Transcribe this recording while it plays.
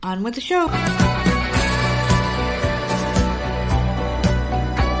On with the show.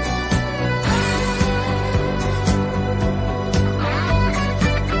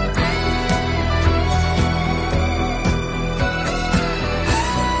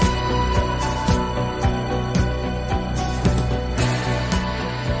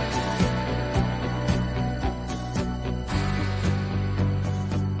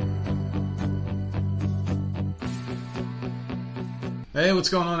 Hey, what's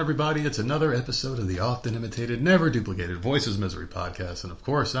going on, everybody? It's another episode of the often imitated, never duplicated Voices Misery podcast. And of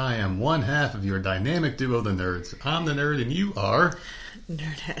course, I am one half of your dynamic duo, the Nerds. I'm the nerd, and you are...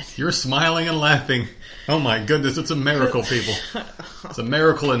 Nerdhead. You're smiling and laughing. Oh my goodness, it's a miracle, people. It's a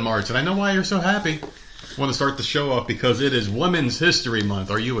miracle in March. And I know why you're so happy. I want to start the show off because it is Women's History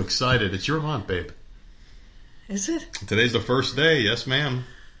Month. Are you excited? It's your month, babe. Is it? Today's the first day. Yes, ma'am.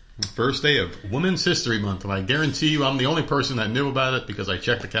 First day of Women's History Month, and I guarantee you I'm the only person that knew about it because I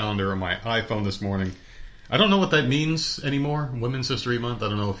checked the calendar on my iPhone this morning. I don't know what that means anymore, Women's History Month. I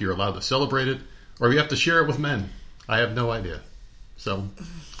don't know if you're allowed to celebrate it or if you have to share it with men. I have no idea. So,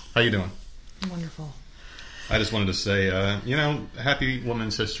 how you doing? Wonderful. I just wanted to say, happy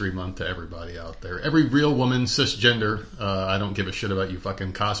Women's History Month to everybody out there. Every real woman, cisgender. I don't give a shit about you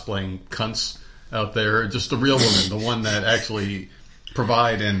fucking cosplaying cunts out there. Just the real woman, the one that actually...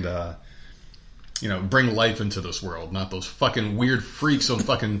 provide and, bring life into this world. Not those fucking weird freaks on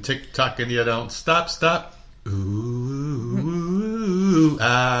fucking TikTok and you don't stop. Ooh,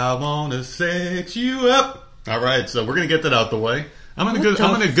 I wanna sex you up. Alright, so we're gonna get that out the way. I'm in a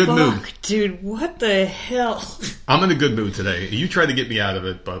good mood. Dude, what the hell? I'm in a good mood today. You tried to get me out of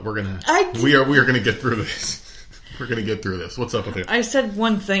it, but we are gonna get through this. We're gonna get through this. What's up with you? I said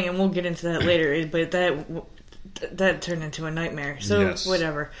one thing and we'll get into that later, but that turned into a nightmare. So, yes.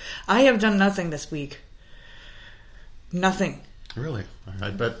 Whatever. I have done nothing this week. Nothing. Really? I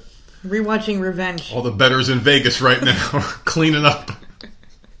bet. Rewatching Revenge. All the bettors in Vegas right now are cleaning up.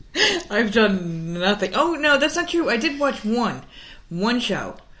 I've done nothing. Oh, no, that's not true. I did watch one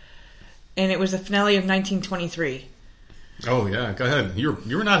show. And it was the finale of 1923. Oh, yeah. Go ahead. You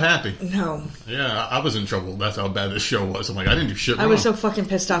were not happy. No. Yeah, I was in trouble. That's how bad this show was. I'm like, I didn't do shit wrong. I was so fucking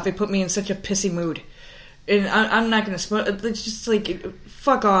pissed off. It put me in such a pissy mood. And I'm not going to spoil it. It's just like,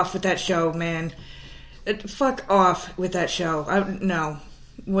 fuck off with that show, man. Fuck off with that show. I don't even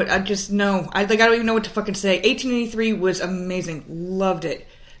know what to fucking say. 1883 was amazing. Loved it.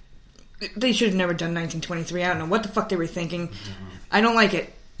 They should have never done 1923. I don't know what the fuck they were thinking. I don't like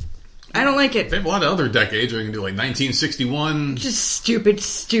it. They have a lot of other decades. They can do like 1961. Just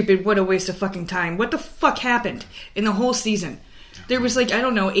stupid. What a waste of fucking time. What the fuck happened in the whole season? There was 8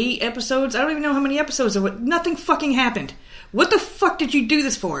 episodes. I don't even know how many episodes there were. Nothing fucking happened. What the fuck did you do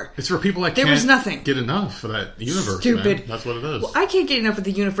this for? It's for people that can't get enough for that universe, Stupid. Man. That's what it is. Well, I can't get enough of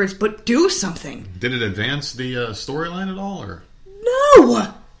the universe, but do something. Did it advance the storyline at all? Or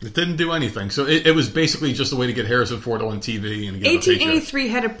no! It didn't do anything. So it was basically just a way to get Harrison Ford on TV and get 1883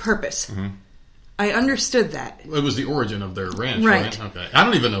 had a purpose. Mm-hmm. I understood that. It was the origin of their ranch, right? Okay. I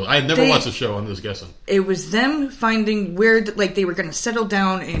don't even know. I had never watched the show. I'm just guessing. It was them finding where they were going to settle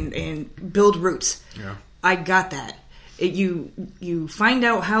down and build roots. Yeah. I got that. You find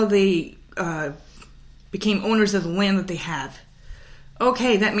out how they became owners of the land that they have.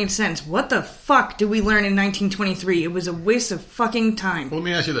 Okay, that made sense. What the fuck did we learn in 1923? It was a waste of fucking time. Well, let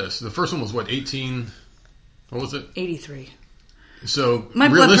me ask you this. The first one was what, 18... What was it? 83. So, my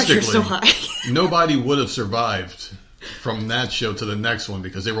blood pressure's so high. Nobody would have survived from that show to the next one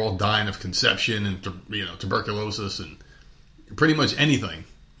because they were all dying of conception and tuberculosis and pretty much anything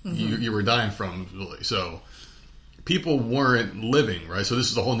you were dying from. Really. So, people weren't living, right? So, this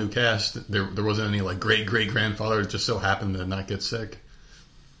is a whole new cast. There wasn't any great-great-grandfather that just so happened to not get sick.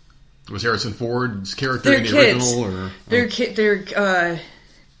 Was Harrison Ford's character in the original? Or,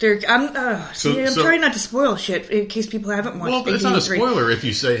 I'm trying not to spoil shit in case people haven't watched. Well, it's not a spoiler if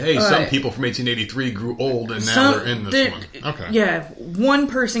you say, "Hey, some people from 1883 grew old and now they're in this one." Okay. Yeah, one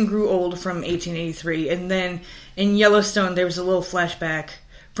person grew old from 1883, and then in Yellowstone there was a little flashback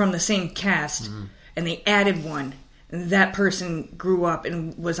from the same cast, and they added one. And that person grew up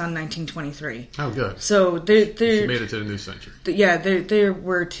and was on 1923. Oh, good. So they made it to the new century. Yeah, there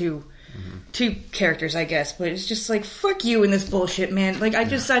were two characters, I guess, but it's just like, fuck you in this bullshit, man. Like, I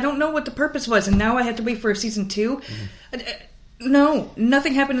don't know what the purpose was, and now I have to wait for season 2. No,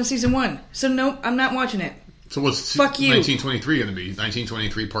 nothing happened in season 1, so no, I'm not watching it. So what's 1923 going to be?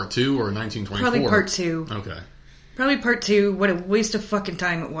 1923 part 2 or 1924? Probably part 2. Okay. Probably part 2. What a waste of fucking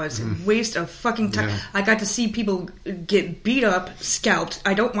time it was. Waste of fucking time. Yeah. I got to see people get beat up, scalped.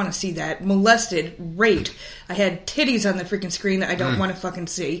 I don't want to see that. Molested, raped. I had titties on the freaking screen that I don't want to fucking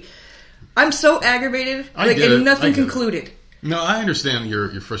see. I'm so aggravated. And nothing concluded. No, I understand your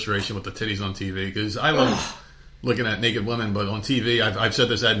frustration with the titties on TV, because I love looking at naked women, but on TV, I've said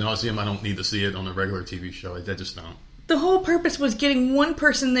this ad nauseum, I don't need to see it on a regular TV show. I just don't. The whole purpose was getting one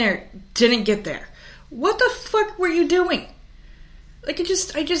person there. Didn't get there. What the fuck were you doing? Like, I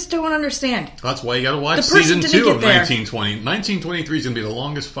just don't understand. That's why you gotta watch season 2 of 1920. 1923 is gonna be the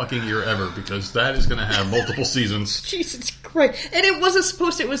longest fucking year ever, because that is gonna have multiple seasons. Jesus Christ. And it was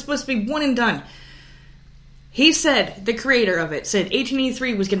supposed to be one and done. He said, the creator of it, said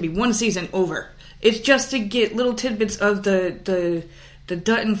 1883 was gonna be one season over. It's just to get little tidbits of the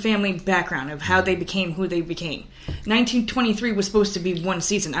Dutton family background of how they became who they became. 1923 was supposed to be one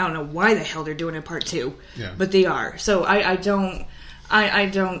season. I don't know why the hell they're doing it part 2, but they are. So I don't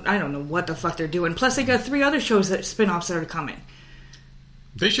know what the fuck they're doing. Plus, they got 3 other shows spin-offs that are coming.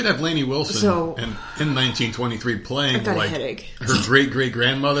 They should have Lainey Wilson in 1923 playing like her great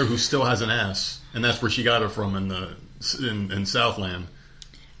grandmother who still has an ass, and that's where she got her from in Southland.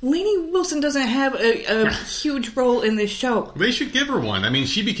 Lainey Wilson doesn't have a huge role in this show. They should give her one. I mean,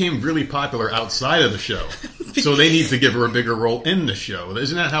 she became really popular outside of the show. So they need to give her a bigger role in the show.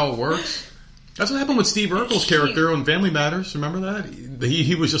 Isn't that how it works? That's what happened with Steve Urkel's character on Family Matters. Remember that?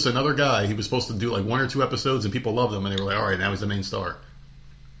 He was just another guy. He was supposed to do like 1 or 2 episodes and people loved him. And they were like, all right, now he's the main star.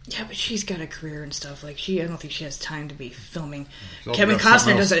 Yeah, but she's got a career and stuff. Like, I don't think she has time to be filming. Kevin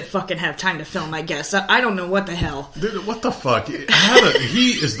Costner doesn't fucking have time to film, I guess. I don't know what the hell. Dude, what the fuck? He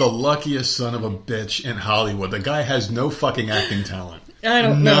is the luckiest son of a bitch in Hollywood. The guy has no fucking acting talent. I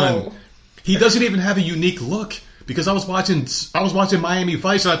don't know. He doesn't even have a unique look. Because I was watching Miami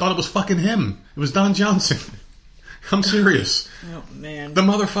Vice and I thought it was fucking him. It was Don Johnson. I'm serious. Oh, man. The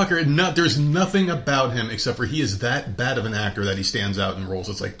motherfucker, there's nothing about him except for he is that bad of an actor that he stands out in roles.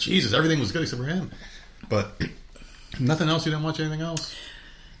 It's like, Jesus, everything was good except for him. But nothing else? You didn't watch anything else?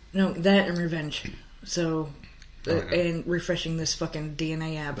 No, that and Revenge. So, and refreshing this fucking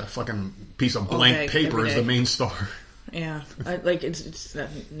DNA app. That fucking piece of blank paper is the main star. Yeah.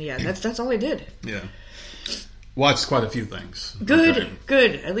 That's all I did. Yeah. Watched quite a few things. Good.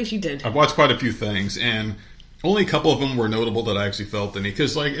 At least you did. I've watched quite a few things, and only a couple of them were notable that I actually felt any.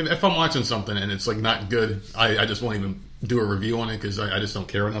 Because, like, if I'm watching something and it's, like, not good, I just won't even do a review on it because I just don't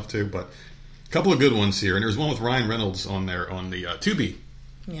care enough to. But a couple of good ones here. And there's one with Ryan Reynolds on there on the Tubi.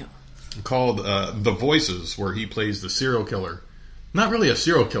 Yeah. Called The Voices, where he plays the serial killer. Not really a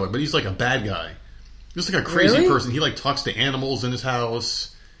serial killer, but he's, like, a bad guy. Just like a crazy person. He, like, talks to animals in his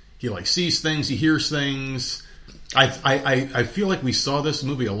house. He, like, sees things. He hears things. I feel like we saw this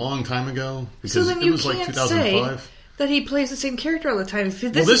movie a long time ago because it was like 2005. That he plays the same character all the time.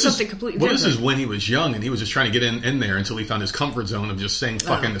 This is something completely different. This is when he was young and he was just trying to get in there until he found his comfort zone of just saying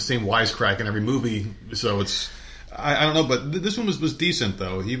fucking the same wisecrack in every movie. So it's I don't know, but this one was decent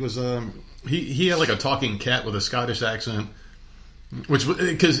though. He was he had like a talking cat with a Scottish accent, but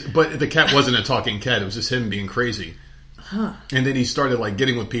the cat wasn't a talking cat. It was just him being crazy. Huh. And then he started like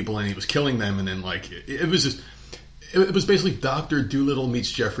getting with people and he was killing them, and then like it was just. It was basically Dr. Dolittle meets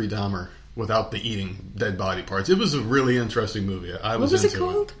Jeffrey Dahmer without the eating dead body parts. It was a really interesting movie. What was it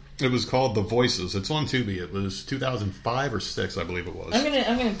called? It was called The Voices. It's on Tubi. It was 2005 or 6, I believe it was. I'm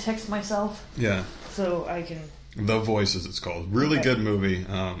gonna text myself. Yeah. So I can. The Voices. It's called. Really good movie.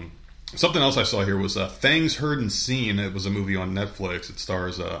 Something else I saw here was Things Heard and Seen. It was a movie on Netflix. It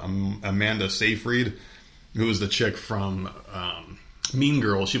stars Amanda Seyfried, who was the chick from Mean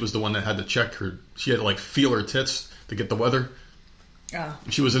Girl. She was the one that had to check her. She had to like feel her tits to get the weather. Oh.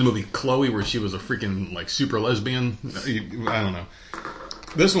 She was in the movie Chloe where she was a freaking like super lesbian. I don't know.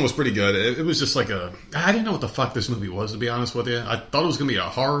 This one was pretty good. It was just like I didn't know what the fuck this movie was, to be honest with you. I thought it was going to be a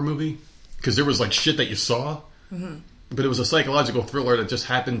horror movie because there was like shit that you saw. Mm-hmm. But it was a psychological thriller that just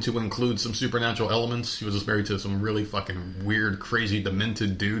happened to include some supernatural elements. He was just married to some really fucking weird, crazy,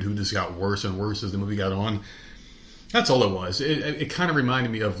 demented dude who just got worse and worse as the movie got on. That's all it was. It kind of reminded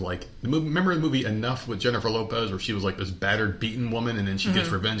me of like the movie. Remember the movie Enough with Jennifer Lopez, where she was like this battered, beaten woman, and then she gets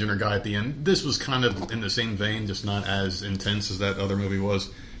revenge on her guy at the end. This was kind of in the same vein, just not as intense as that other movie was.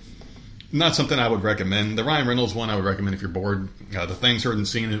 Not something I would recommend. The Ryan Reynolds one I would recommend if you're bored. The Things Heard and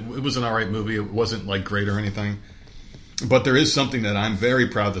Seen. It was an alright movie. It wasn't like great or anything, but there is something that I'm very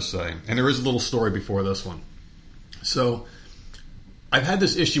proud to say, and there is a little story before this one. So I've had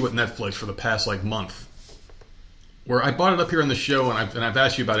this issue with Netflix for the past like month. Where I brought it up here on the show, and I've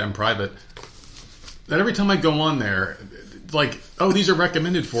asked you about it in private, that every time I go on there, like, oh, these are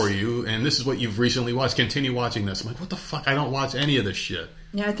recommended for you, and this is what you've recently watched. Continue watching this. I'm like, what the fuck? I don't watch any of this shit.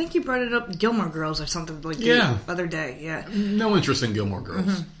 Yeah, I think you brought it up, Gilmore Girls or something like the other day. Yeah, no interest in Gilmore Girls.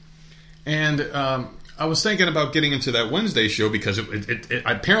 Mm-hmm. And I was thinking about getting into that Wednesday show because it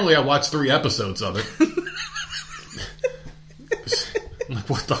apparently I watched 3 episodes of it. I'm like,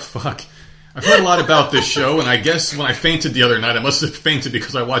 what the fuck? I've heard a lot about this show, and I guess when I fainted the other night, I must have fainted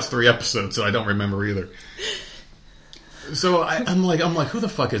because I watched 3 episodes, so I don't remember either. So I'm like, who the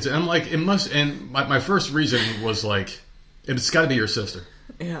fuck is it? I'm like, it must. And my first reason was like, it's got to be your sister.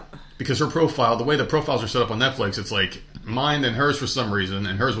 Yeah. Because her profile, the way the profiles are set up on Netflix, it's like mine and hers for some reason,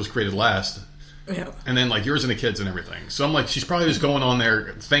 and hers was created last. Yeah. And then like yours and the kids and everything. So I'm like, she's probably just going on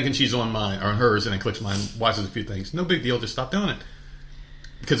there thinking she's on mine or on hers, and then clicks mine, watches a few things. No big deal, just stop doing it.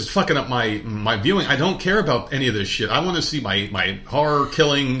 Because it's fucking up my viewing. I don't care about any of this shit. I want to see my horror,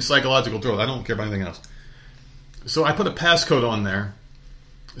 killing, psychological thriller. I don't care about anything else. So I put a passcode on there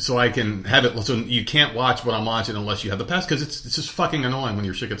so I can have it. So you can't watch what I'm watching unless you have the pass. Because it's just fucking annoying when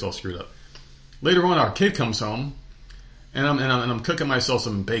your shit gets all screwed up. Later on, our kid comes home, and I'm cooking myself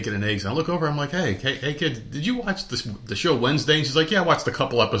some bacon and eggs. And I look over, I'm like, hey kid, did you watch the show Wednesday? And she's like, yeah, I watched a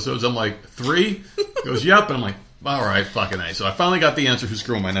couple episodes. I'm like, 3? She goes, yep. And I'm like, all right, fucking A. So I finally got the answer who's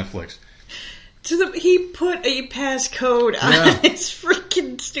screwing my Netflix. He put a passcode on his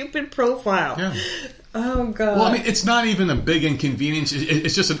freaking stupid profile. Yeah. Oh, God. Well, I mean, it's not even a big inconvenience.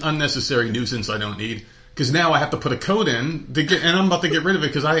 It's just an unnecessary nuisance I don't need. Because now I have to put a code in, and I'm about to get rid of it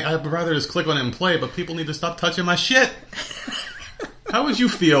because I'd rather just click on it and play, but people need to stop touching my shit. How would you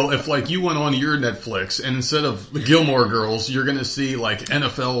feel if, like, you went on your Netflix and instead of the Gilmore Girls, you're going to see, like,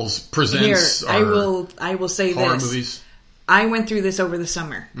 NFL's Presents I will say horror this. Movies? I went through this over the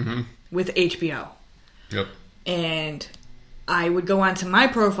summer with HBO. Yep. And I would go onto my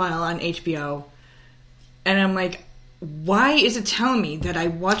profile on HBO, and I'm like, why is it telling me that I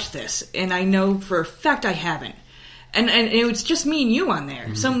watched this? And I know for a fact I haven't. And it was just me and you on there.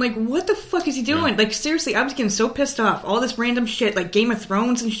 Mm-hmm. So I'm like, what the fuck is he doing? Yeah. Like, seriously, I was getting so pissed off. All this random shit, like Game of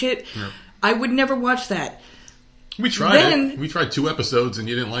Thrones and shit. Yeah. I would never watch that. We tried it. We tried 2 episodes and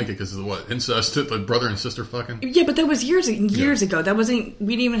you didn't like it because of the what? Incest? The brother and sister fucking? Yeah, but that was years ago. That wasn't...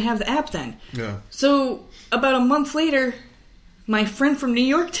 We didn't even have the app then. Yeah. So, about a month later, my friend from New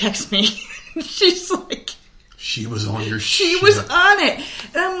York texts me. She's like... She was on your shit. She was on it.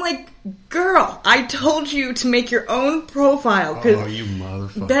 And I'm like, girl, I told you to make your own profile. Oh, you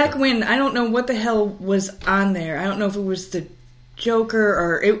motherfucker. Back when, I don't know what the hell was on there. I don't know if it was the Joker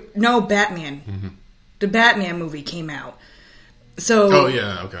or... Batman. Mm-hmm. The Batman movie came out. So... Oh,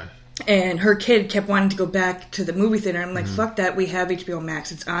 yeah, okay. And her kid kept wanting to go back to the movie theater. I'm like, fuck that. We have HBO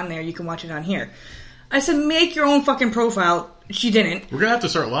Max. It's on there. You can watch it on here. I said, make your own fucking profile. She didn't. We're going to have to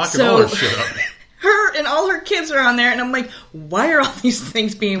start locking all our shit up. Her and all her kids are on there, and I'm like, why are all these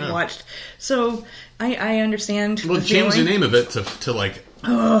things being watched? So I understand. Well, change the name of it to like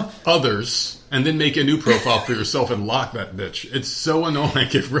others, and then make a new profile for yourself and lock that bitch. It's so annoying.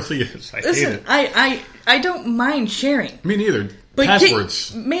 It really is. Listen, hate it. I don't mind sharing. Me neither. But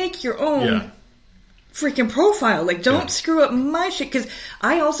passwords. Make your own freaking profile. Like, don't screw up my shit, because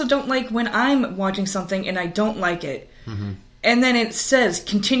I also don't like when I'm watching something and I don't like it. Mm-hmm. And then it says,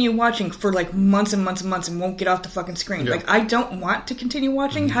 continue watching for like months and months and months and won't get off the fucking screen. Like, I don't want to continue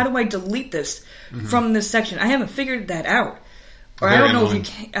watching. Mm-hmm. How do I delete this from this section? I haven't figured that out. Or Very I don't know annoying.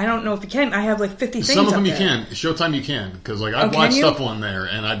 if you can. I don't know if you can. I have like 50 things Some of them up you there. can. Showtime you can. Because like I've watched stuff on there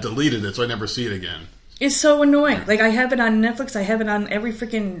and I've deleted it so I never see it again. It's so annoying. Like, I have it on Netflix. I have it on every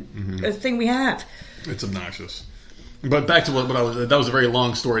freaking thing we have. It's obnoxious. But back to what I was... That was a very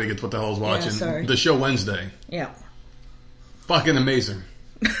long story to get to what the hell I was watching. Yeah, sorry. The show Wednesday. Yeah. Fucking amazing.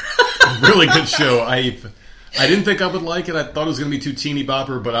 Really good show. I didn't think I would like it. I thought it was going to be too teeny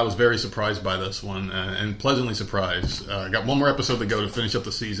bopper, but I was very surprised by this one and pleasantly surprised. I got one more episode to go to finish up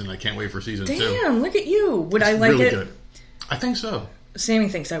the season. I can't wait for season 2. Damn, look at you. Would I like really it? Good. I think so. Sammy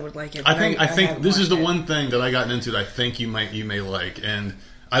thinks I would like it. I think this is the one thing that I gotten into that I think you may like, and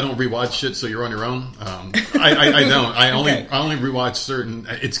I don't rewatch shit, so you're on your own. I don't. I only rewatch certain.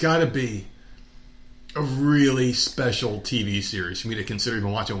 It's got to be a really special TV series for me to consider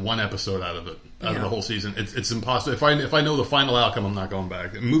even watching one episode out of it, out of the whole season. It's impossible. If I know the final outcome, I'm not going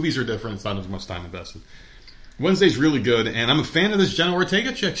back. Movies are different. It's not as much time invested. Wednesday's really good, and I'm a fan of this Jenna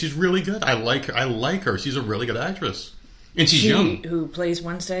Ortega chick. She's really good. I like her. She's a really good actress. And she's young. Who plays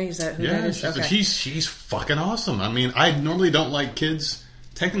Wednesday? Is that who that is? She's fucking awesome. I mean, I normally don't like kids.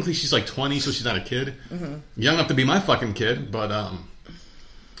 Technically, she's like 20, so she's not a kid. Mm-hmm. Young enough to be my fucking kid, but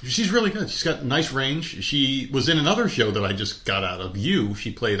she's really good. She's got nice range. She was in another show that I just got out of.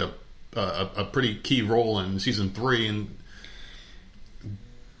 She played a pretty key role in season 3, and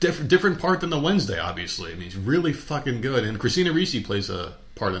different part than the Wednesday, obviously. I mean, he's really fucking good. And Christina Ricci plays a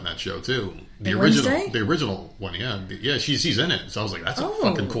part in that show, too. The original one, yeah. She's in it. So I was like, that's a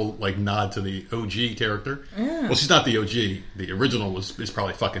fucking cool, like, nod to the OG character. Yeah. Well, she's not the OG. The original is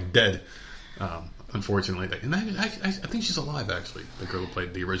probably fucking dead, unfortunately. And I think she's alive, actually, the girl who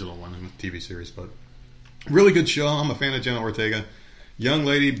played the original one in the TV series. But really good show. I'm a fan of Jenna Ortega. Young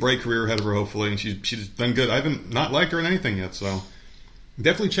lady, bright career ahead of her, hopefully. And she's done good. I haven't not liked her in anything yet, so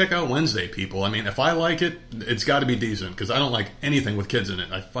definitely check out Wednesday, people. I mean, if I like it, it's got to be decent, because I don't like anything with kids in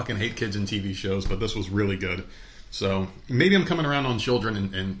it. I fucking hate kids in TV shows, but this was really good. So maybe I'm coming around on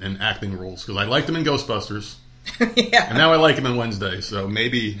children and acting roles, because I liked them in Ghostbusters. Yeah. And now I like them in Wednesday, so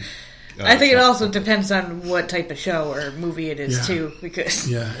maybe... I think it also depends on what type of show or movie it is, too, because...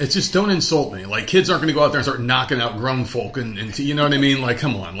 Yeah, it's just, don't insult me. Like, kids aren't going to go out there and start knocking out grown folk, and you know what I mean? Like,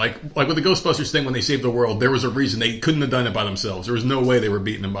 come on. Like with the Ghostbusters thing, when they saved the world, there was a reason they couldn't have done it by themselves. There was no way they were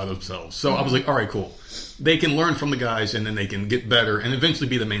beating them by themselves. So I was like, all right, cool. They can learn from the guys, and then they can get better, and eventually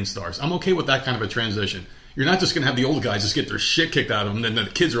be the main stars. I'm okay with that kind of a transition. You're not just going to have the old guys just get their shit kicked out of them, and then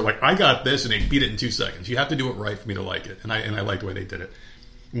the kids are like, I got this, and they beat it in 2 seconds. You have to do it right for me to like it, and I like the way they did it.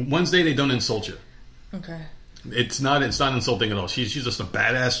 Wednesday, they don't insult you. Okay. It's not insulting at all. She's just a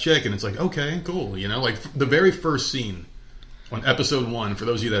badass chick, and it's like, okay, cool. You know, like the very first scene on episode 1, for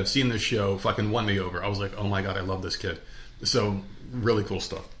those of you that have seen this show, fucking won me over. I was like, oh my God, I love this kid. So, really cool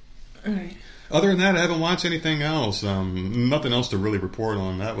stuff. All right. Other than that, I haven't watched anything else. Nothing else to really report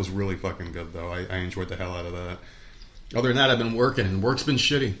on. That was really fucking good, though. I enjoyed the hell out of that. Other than that, I've been working, and work's been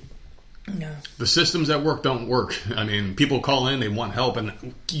shitty. No. The systems at work don't work. I mean, people call in, they want help,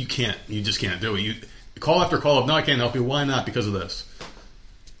 and you just can't do it. You call after call of, no, I can't help you. Why not? Because of this.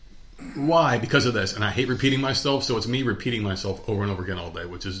 Why? Because of this. And I hate repeating myself, so it's me repeating myself over and over again all day,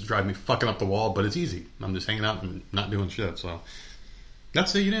 which is driving me fucking up the wall, but it's easy. I'm just hanging out and not doing shit, so.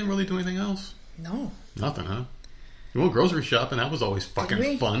 That's it. You didn't really do anything else? No. Nothing, huh? You went grocery shopping. That was always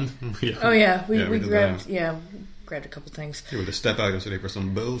fucking fun. Yeah. Oh, yeah. We grabbed, grabbed a couple things. You were to step out yesterday for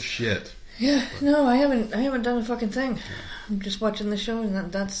some bullshit. Yeah, no, I haven't done a fucking thing. I'm just watching the show,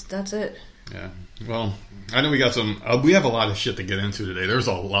 and that's it. Yeah. Well, I know we got some. We have a lot of shit to get into today. There's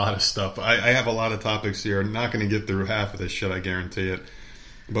a lot of stuff. I have a lot of topics here. I'm not going to get through half of this shit. I guarantee it.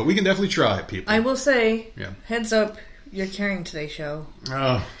 But we can definitely try, people. I will say, heads up, you're carrying today's show.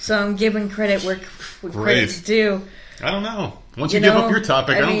 Oh. So I'm giving credit where credit's due. I don't know. Once you give up your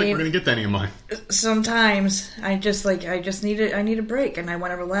topic, I don't think we're going to get to any of mine. Sometimes I need a break, and I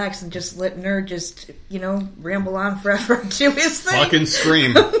want to relax and just let Nerd just, ramble on forever and do his thing. Fucking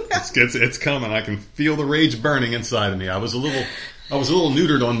scream. It's coming. I can feel the rage burning inside of me. I was a little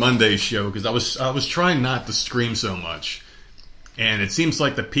neutered on Monday's show because I was trying not to scream so much. And it seems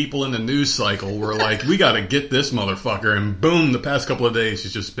like the people in the news cycle were like, we got to get this motherfucker. And boom, the past couple of days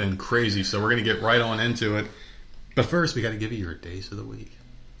has just been crazy. So we're going to get right on into it. But first, we got to give you your days of the week.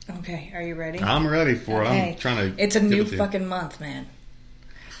 Okay, are you ready? I'm ready for it. I'm trying to. It's a new fucking month, man.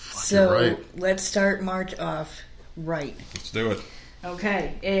 So let's start March off right. Let's do it.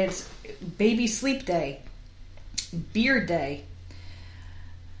 Okay, it's Baby Sleep Day, Beard Day,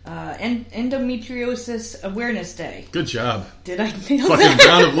 Endometriosis Awareness Day. Good job. Did I nail that?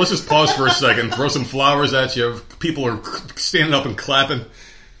 Round of, let's just pause for a second. Throw some flowers at you. People are standing up and clapping.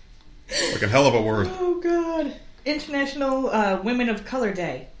 Like a hell of a word. Oh, God. International Women of Color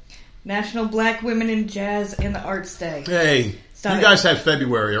Day. National Black Women in Jazz and the Arts Day. Hey, Stop you guys had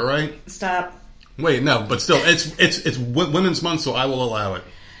February, all right? Stop. Wait, no, but still, it's Women's Month, so I will allow it.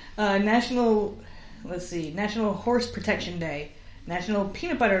 National Horse Protection Day. National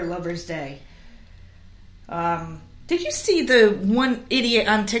Peanut Butter Lovers Day. Did you see the one idiot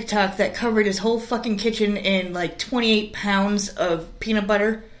on TikTok that covered his whole fucking kitchen in like 28 pounds of peanut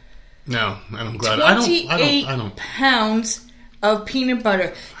butter? No, I'm glad. 28 pounds of peanut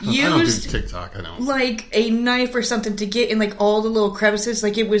butter. I don't do TikTok. I don't. Like a knife or something to get in like all the little crevices.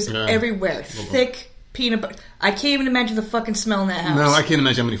 Like it was everywhere. Thick peanut butter. I can't even imagine the fucking smell in that house. No, I can't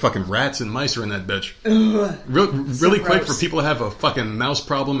imagine how many fucking rats and mice are in that bitch. Really quick, for people that have a fucking mouse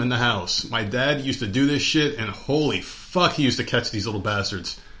problem in the house. My dad used to do this shit, and holy fuck, he used to catch these little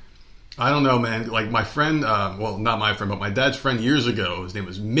bastards. I don't know, man. Like my friend, well, not my friend, but my dad's friend years ago, his name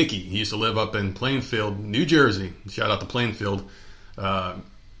was Mickey. He used to live up in Plainfield, New Jersey. Shout out to Plainfield.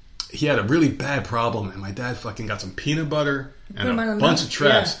 He had a really bad problem, and my dad fucking got some peanut butter and a bunch of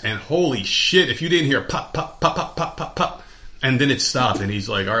traps. Yeah. And holy shit, if you didn't hear pop, pop, pop, pop, pop, pop, pop, and then it stopped, and he's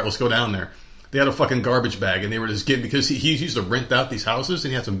like, all right, let's go down there. They had a fucking garbage bag, and they were just getting, because he used to rent out these houses,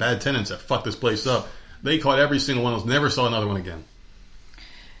 and he had some bad tenants that fucked this place up. They caught every single one of those, never saw another one again.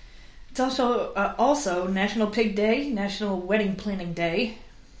 It's also National Pig Day, National Wedding Planning Day,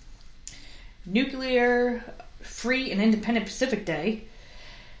 Nuclear Free and Independent Pacific Day.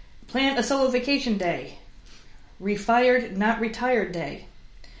 Plan a Solo Vacation Day. Refired Not Retired Day.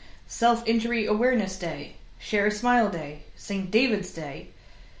 Self-Injury Awareness Day. Share a Smile Day. St. David's Day.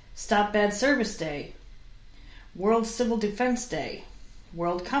 Stop Bad Service Day. World Civil Defense Day.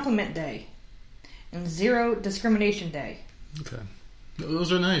 World Compliment Day. And Zero Discrimination Day. Okay.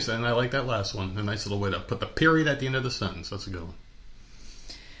 Those are nice, and I like that last one. A nice little way to put the period at the end of the sentence. That's a good one.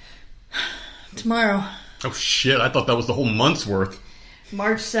 Tomorrow. Oh, shit. I thought that was the whole month's worth.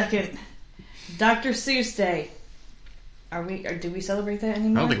 March 2nd. Dr. Seuss Day. Do we celebrate that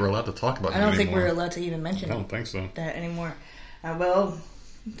anymore? I don't think we're allowed to talk about it anymore. I don't think we're allowed to even mention I don't think so. That anymore. Well,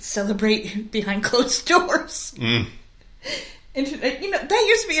 celebrate behind closed doors. Mm. That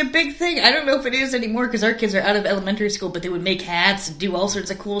used to be a big thing. I don't know if it is anymore because our kids are out of elementary school, but they would make hats and do all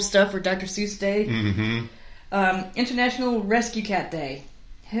sorts of cool stuff for Dr. Seuss Day. Mm-hmm. International Rescue Cat Day.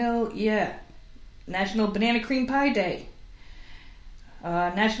 Hell yeah. National Banana Cream Pie Day.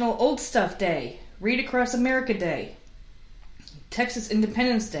 National Old Stuff Day. Read Across America Day. Texas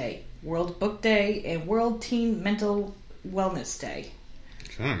Independence Day. World Book Day. And World Teen Mental Wellness Day.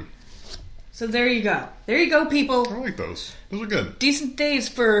 Okay. So there you go. There you go, people. I like those. Those are good. Decent days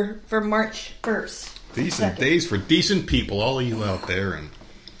for March 1st. Decent days for decent people, all of you out there. And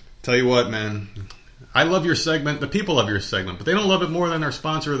tell you what, man, I love your segment. The people love your segment, but they don't love it more than our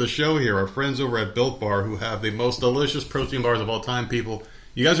sponsor of the show here, our friends over at Built Bar, who have the most delicious protein bars of all time, people.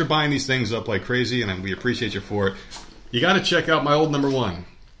 You guys are buying these things up like crazy, and we appreciate you for it. You got to check out my old number one.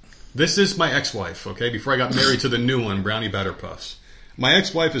 This is my ex-wife, okay, before I got married to the new one, Brownie Batter Puffs. My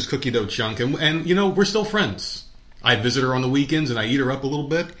ex-wife is Cookie Dough Chunk, and you know, we're still friends. I visit her on the weekends, and I eat her up a little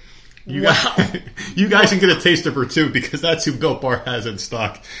bit. You guys can get a taste of her, too, because that's who Built Bar has in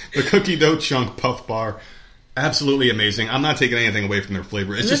stock. The Cookie Dough Chunk Puff Bar. Absolutely amazing. I'm not taking anything away from their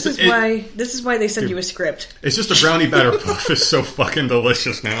flavor. This is why they send you a script. It's just a Brownie Batter Puff. It's so fucking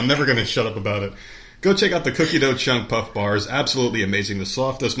delicious, man. I'm never going to shut up about it. Go check out the Cookie Dough Chunk Puff Bars. Absolutely amazing. The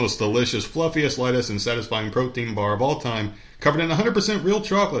softest, most delicious, fluffiest, lightest, and satisfying protein bar of all time. Covered in 100% real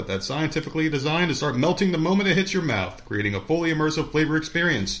chocolate that's scientifically designed to start melting the moment it hits your mouth, creating a fully immersive flavor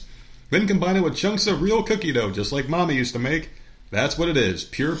experience. Then combine it with chunks of real cookie dough, just like Mama used to make. That's what it is.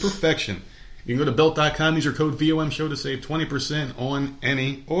 Pure perfection. You can go to Built.com, use your code VOMSHOW to save 20% on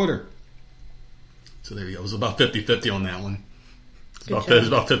any order. So there you go. It was about 50-50 on that one. It's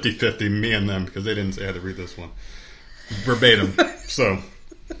about 50-50, me and them, because they didn't say I had to read this one verbatim. So,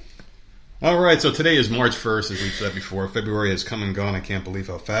 all right, so today is March 1st, as we've said before. February has come and gone. I can't believe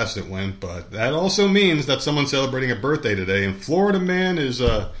how fast it went, but that also means that someone's celebrating a birthday today, and Florida man is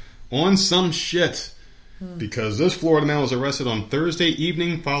on some shit, because this Florida man was arrested on Thursday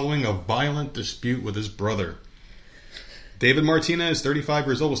evening following a violent dispute with his brother. David Martinez, 35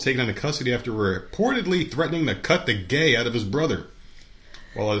 years old, was taken into custody after reportedly threatening to cut the gay out of his brother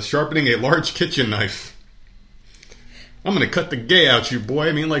while sharpening a large kitchen knife. I'm going to cut the gay out, you boy.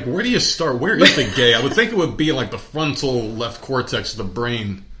 I mean, like, where do you start? Where is the gay? I would think it would be like the frontal left cortex of the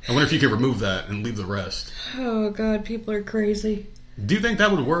brain. I wonder if you could remove that and leave the rest. Oh, God, people are crazy. Do you think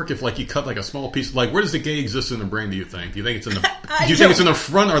that would work if, like, you cut like a small piece? Like, where does the gay exist in the brain? Do you think? Do you think it's in the? Do you think it's in the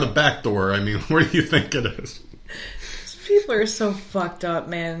front or the back door? I mean, where do you think it is? People are so fucked up,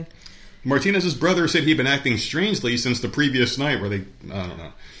 man. Martinez's brother said he'd been acting strangely since the previous night, where they, I don't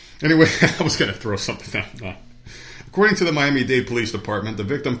know. Anyway, I was going to throw something out. No. According to the Miami-Dade Police Department, the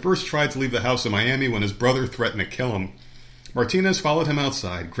victim first tried to leave the house in Miami when his brother threatened to kill him. Martinez followed him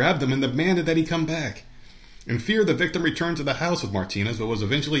outside, grabbed him, and demanded that he come back. In fear, the victim returned to the house with Martinez, but was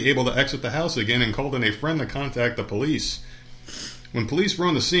eventually able to exit the house again and called in a friend to contact the police. When police were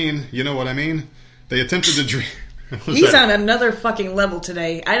on the scene, you know what I mean? They attempted to He's on another fucking level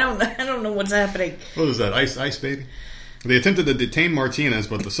today. I don't know what's happening. What is that? Ice baby? They attempted to detain Martinez,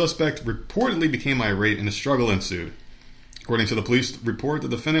 but the suspect reportedly became irate and a struggle ensued. According to the police report, the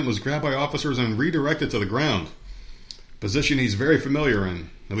defendant was grabbed by officers and redirected to the ground. Position he's very familiar in,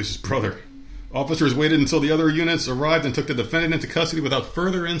 at least his brother. Officers waited until the other units arrived and took the defendant into custody without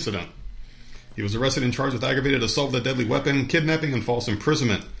further incident. He was arrested and charged with aggravated assault with a deadly weapon, kidnapping, and false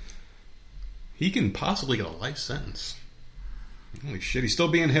imprisonment. He can possibly get a life sentence. Holy shit, he's still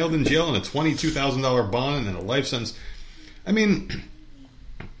being held in jail on a $22,000 bond and a life sentence. I mean,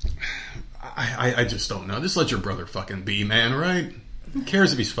 I just don't know. Just let your brother fucking be, man, right? Who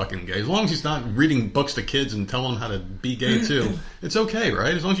cares if he's fucking gay? As long as he's not reading books to kids and telling them how to be gay too, it's okay,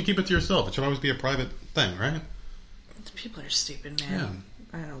 right? As long as you keep it to yourself. It should always be a private thing, right? People are stupid, man.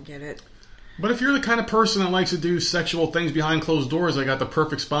 Yeah. I don't get it. But if you're the kind of person that likes to do sexual things behind closed doors, I got the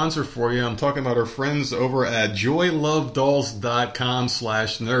perfect sponsor for you. I'm talking about our friends over at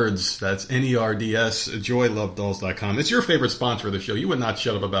joylovedolls.com/nerds. That's NERDS, joylovedolls.com. It's your favorite sponsor of the show. You would not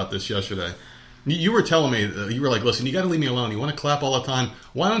shut up about this yesterday. You were telling me, you were like, listen, you got to leave me alone. You want to clap all the time?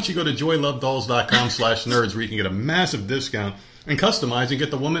 Why don't you go to joylovedolls.com/nerds where you can get a massive discount and customize and get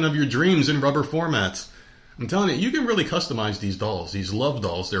the woman of your dreams in rubber formats. I'm telling you, you can really customize these dolls, these love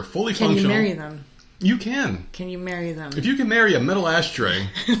dolls. They're fully functional. Can you marry them? You can. Can you marry them? If you can marry a metal ashtray,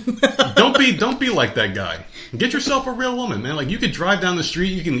 don't be like that guy. Get yourself a real woman, man. Like, you could drive down the street.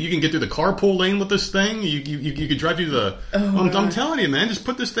 You can get through the carpool lane with this thing. You could drive through the. I'm telling you, man. Just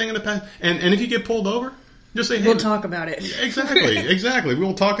put this thing in the path. And if you get pulled over, just say, hey. We'll talk about it. Exactly.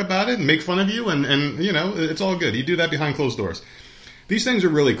 We'll talk about it and make fun of you, and you know, it's all good. You do that behind closed doors. These things are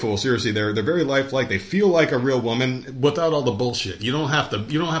really cool. Seriously, they're very lifelike. They feel like a real woman without all the bullshit. You don't have to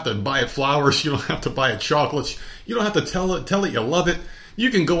buy it flowers. You don't have to buy it chocolates. You don't have to tell it you love it. You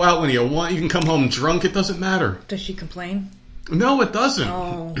can go out when you want. You can come home drunk. It doesn't matter. Does she complain? No, it doesn't.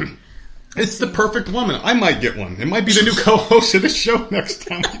 Oh, it's the perfect woman. I might get one. It might be the new co-host of the show next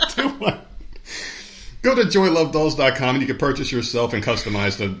time we do one. Go to joylovedolls.com and you can purchase yourself and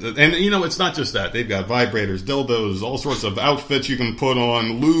customize the. And you know, it's not just that. They've got vibrators, dildos, all sorts of outfits you can put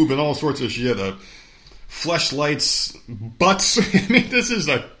on, lube, and all sorts of shit. Fleshlights, butts. I mean, this is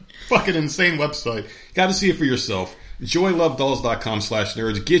a fucking insane website. Got to see it for yourself.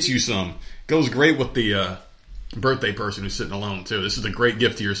 joylovedolls.com/nerds. Get you some. Goes great with the birthday person who's sitting alone, too. This is a great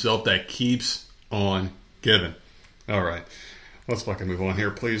gift to yourself that keeps on giving. All right. Let's fucking move on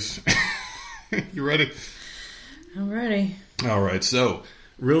here, please. You ready? I'm ready. All right, so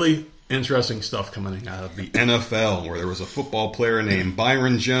really interesting stuff coming out of the NFL, where there was a football player named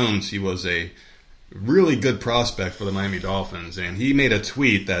Byron Jones. He was a really good prospect for the Miami Dolphins, and he made a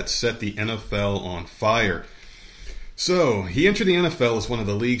tweet that set the NFL on fire. So, he entered the NFL as one of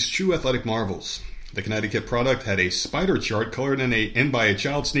the league's true athletic marvels. The Connecticut product had a spider chart colored in by a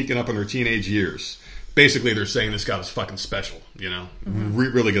child sneaking up in her teenage years. Basically, they're saying this guy was fucking special, you know? Mm-hmm.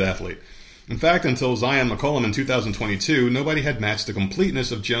 Really good athlete. In fact, until Zion McCollum in 2022, nobody had matched the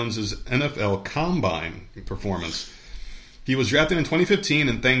completeness of Jones's NFL Combine performance. He was drafted in 2015,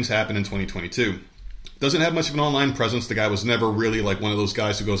 and things happened in 2022. Doesn't have much of an online presence. The guy was never really like one of those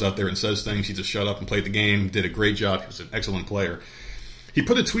guys who goes out there and says things. He just shut up and played the game, did a great job. He was an excellent player. He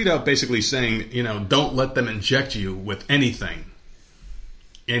put a tweet out basically saying, you know, don't let them inject you with anything.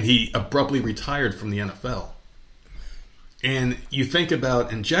 And he abruptly retired from the NFL. And you think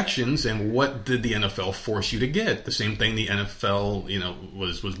about injections, and what did the NFL force you to get? The same thing the NFL, you know,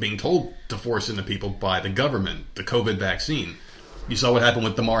 was being told to force into people by the government, the COVID vaccine. You saw what happened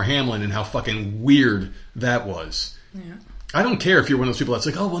with Damar Hamlin and how fucking weird that was. Yeah. I don't care if you're one of those people that's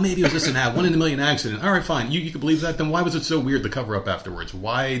like, oh, well, maybe it was just an 1 in a million accident. All right, fine. You can believe that. Then why was it so weird to cover up afterwards?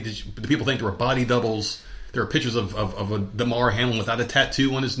 Why did people think there were body doubles? There are pictures of a Damar Hamlin without a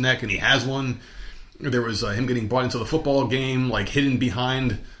tattoo on his neck, and he has one. There was him getting brought into the football game, like hidden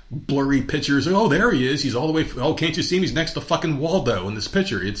behind blurry pictures. Oh, there he is. He's all the way. Oh, can't you see him? He's next to fucking Waldo in this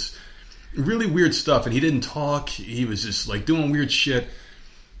picture. It's really weird stuff. And he didn't talk. He was just like doing weird shit.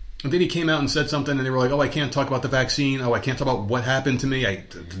 And then he came out and said something, and they were like, oh, I can't talk about the vaccine. Oh, I can't talk about what happened to me.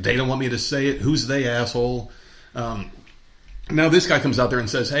 They don't want me to say it. Who's they, asshole? Now this guy comes out there and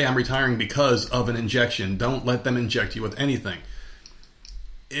says, hey, I'm retiring because of an injection. Don't let them inject you with anything.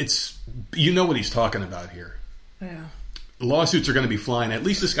 You know what he's talking about here. Yeah. Lawsuits are going to be flying. At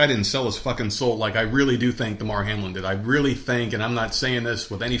least this guy didn't sell his fucking soul like I really do think Damar Hamlin did. I really think, and I'm not saying this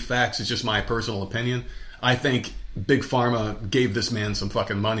with any facts, it's just my personal opinion, I think Big Pharma gave this man some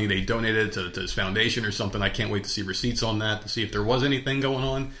fucking money. They donated it to his foundation or something. I can't wait to see receipts on that, to see if there was anything going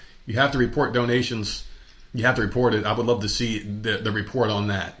on. You have to report donations. You have to report it. I would love to see the report on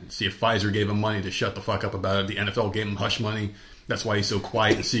that. See if Pfizer gave him money to shut the fuck up about it. The NFL gave him hush money. That's why he's so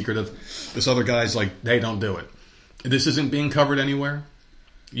quiet and secretive. This other guy's like, hey, don't do it. This isn't being covered anywhere.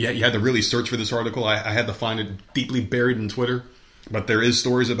 Yeah, you had to really search for this article. I had to find it deeply buried in Twitter. But there is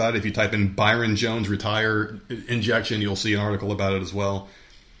stories about it. If you type in Byron Jones retire injection, you'll see an article about it as well.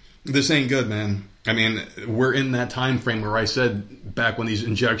 This ain't good, man. I mean, we're in that time frame where I said back when these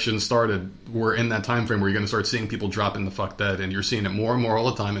injections started, we're in that time frame where you're going to start seeing people dropping the fuck dead. And you're seeing it more and more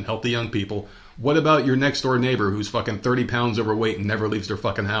all the time in healthy young people. What about your next door neighbor who's fucking 30 pounds overweight and never leaves their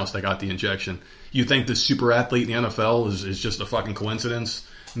fucking house that got the injection? You think this super athlete in the NFL is just a fucking coincidence?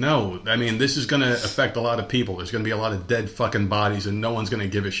 No. I mean, this is going to affect a lot of people. There's going to be a lot of dead fucking bodies and no one's going to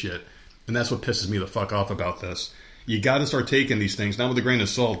give a shit. And that's what pisses me the fuck off about this. you got to start taking these things, not with a grain of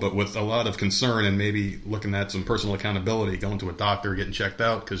salt, but with a lot of concern and maybe looking at some personal accountability, going to a doctor, getting checked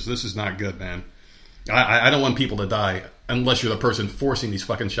out, because this is not good, man. I don't want people to die unless you're the person forcing these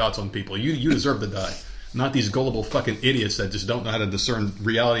fucking shots on people. You deserve to die. Not these gullible fucking idiots that just don't know how to discern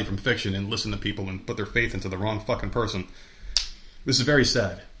reality from fiction and listen to people and put their faith into the wrong fucking person. This is very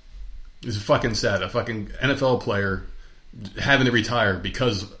sad. This is fucking sad. A fucking NFL player having to retire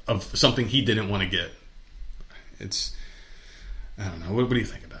because of something he didn't want to get. It's, I don't know. What do you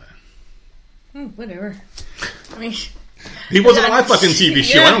think about it? Whatever. I mean, he wasn't on my fucking TV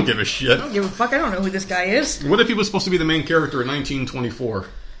show. I don't give a shit. I don't give a fuck. I don't know who this guy is. What if he was supposed to be the main character in 1924?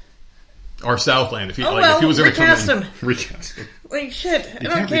 Or Southland? If he, if he was going to recast him. Recast him. Like, shit. I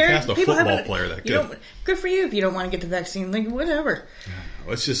don't can't care. Recast a People football player that good. Good for you if you don't want to get the vaccine. Like, whatever.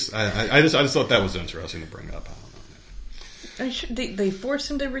 It's just, I just thought that was interesting to bring up. I don't know. They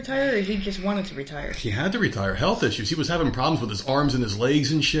forced him to retire, or he just wanted to retire? He had to retire. Health issues. He was having problems with his arms and his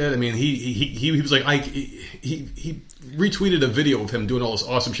legs and shit. I mean, he was like, he retweeted a video of him doing all this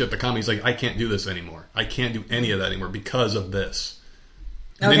awesome shit at the comedy. He's like, I can't do this anymore. I can't do any of that anymore because of this.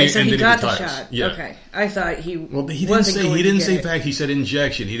 And okay, so he got the shot. Yeah. Okay, I thought he. Well, he didn't say vaccine. He said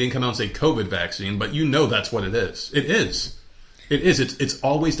injection. He didn't come out and say COVID vaccine, but you know that's what it is. It is. It is. It's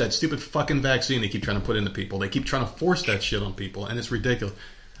always that stupid fucking vaccine they keep trying to put into people. They keep trying to force that shit on people, and it's ridiculous.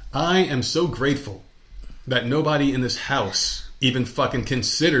 I am so grateful that nobody in this house even fucking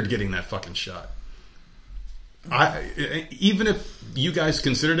considered getting that fucking shot. Even if you guys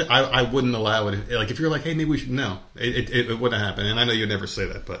considered it, I wouldn't allow it. Like, if you're like, hey, maybe we should, no. It wouldn't happen. And I know you'd never say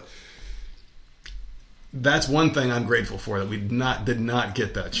that, but that's one thing I'm grateful for, that we did not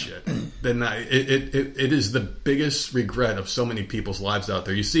get that shit. It is the biggest regret of so many people's lives out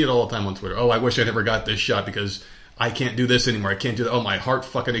there. You see it all the time on Twitter. Oh, I wish I never got this shot because I can't do this anymore. I can't do that. Oh, my heart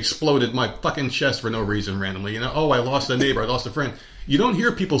fucking exploded my fucking chest for no reason randomly. Oh, I lost a neighbor. I lost a friend. You don't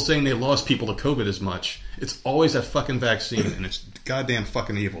hear people saying they lost people to COVID as much. It's always that fucking vaccine, and it's goddamn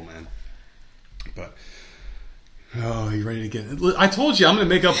fucking evil, man. But, oh, you ready to get... I told you I'm going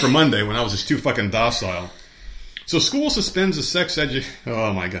to make up for Monday when I was just too fucking docile. So school suspends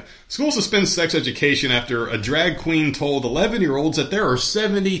Oh, my God. School suspends sex education after a drag queen told 11-year-olds that there are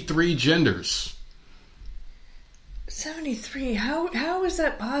 73 genders. 73? How is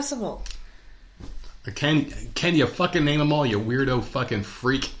that possible? Can you fucking name them all, you weirdo fucking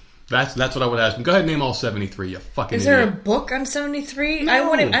freak? That's what I would ask him. Go ahead and name all 73, you fucking Is idiot. there a book on 73?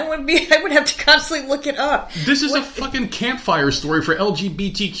 No. I would have to constantly look it up. This is a fucking campfire story for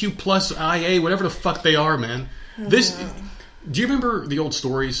LGBTQ plus IA, whatever the fuck they are, man. Do you remember the old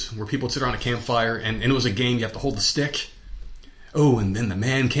stories where people would sit around a campfire and it was a game, you have to hold the stick? Oh, and then the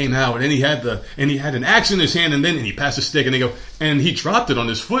man came out, and he had an axe in his hand, and he passed a stick, and they go, and he dropped it on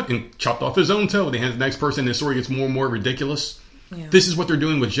his foot and chopped off his own toe. And they hand it to the next person, and the story gets more and more ridiculous. Yeah. This is what they're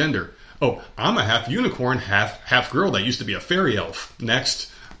doing with gender. Oh, I'm a half unicorn, half girl. That used to be a fairy elf. Next.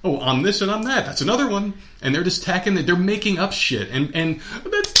 Oh, I'm this and I'm that. That's another one. And they're just tacking it. They're making up shit. And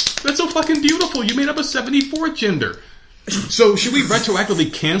that's so fucking beautiful. You made up a 74th gender. So should we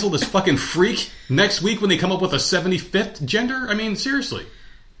retroactively cancel this fucking freak next week when they come up with a 75th gender? I mean, seriously.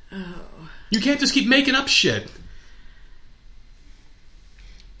 Oh. You can't just keep making up shit.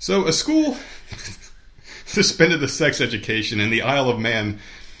 So a school suspended the sex education in the Isle of Man.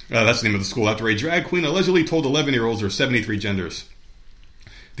 That's the name of the school. After a drag queen allegedly told 11-year-olds there are 73 genders.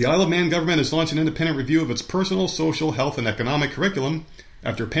 The Isle of Man government has launched an independent review of its personal, social, health, and economic curriculum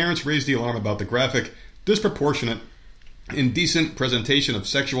after parents raised the alarm about the graphic, disproportionate, indecent presentation of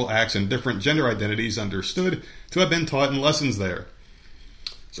sexual acts and different gender identities understood to have been taught in lessons there.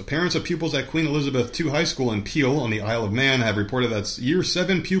 So parents of pupils at Queen Elizabeth II High School in Peel on the Isle of Man have reported that Year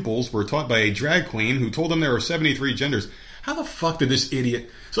 7 pupils were taught by a drag queen who told them there are 73 genders. How the fuck did this idiot...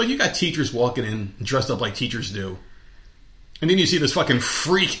 So you got teachers walking in dressed up like teachers do. And then you see this fucking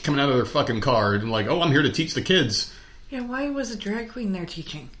freak coming out of their fucking car and like, oh, I'm here to teach the kids. Yeah, why was a drag queen there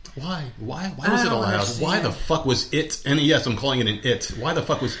teaching? Why was it allowed? Understand. Why the fuck was it? And yes, I'm calling it an it. Why the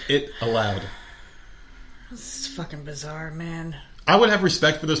fuck was it allowed? This is fucking bizarre, man. I would have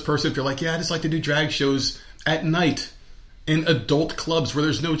respect for this person if you're like, yeah, I just like to do drag shows at night in adult clubs where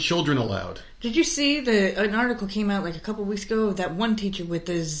there's no children allowed. Did you see an article came out like a couple weeks ago of that one teacher with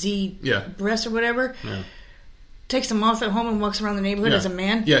the Z breast or whatever? Yeah. Takes them off at home and walks around the neighborhood as a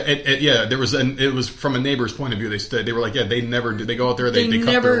man. Yeah, it was from a neighbor's point of view. They were like, yeah, they never do. They go out there, they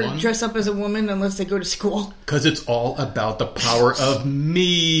never dress up as a woman unless they go to school. Because it's all about the power of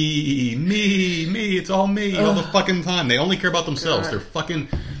me. It's all me all the fucking time. They only care about themselves. God.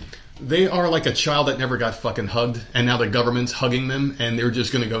 They are like a child that never got fucking hugged, and now the government's hugging them, and they're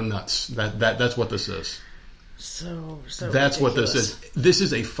just going to go nuts. That's what this is. So that's ridiculous. what this is. This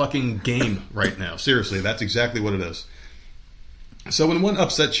is a fucking game right now. Seriously, that's exactly what it is. So when one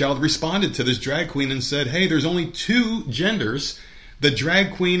upset child responded to this drag queen and said, "Hey, there's only 2 genders," the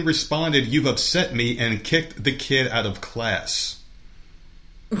drag queen responded, "You've upset me," and kicked the kid out of class.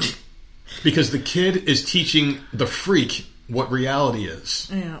 Because the kid is teaching the freak what reality is.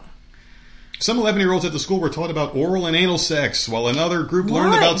 Yeah. Some 11-year-olds at the school were taught about oral and anal sex, while another group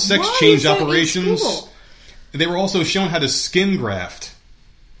learned Why? about sex Why change is that in operations. school? They were also shown how to skin graft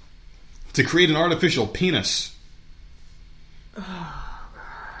to create an artificial penis.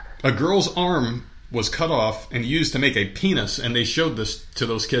 A girl's arm was cut off and used to make a penis, and they showed this to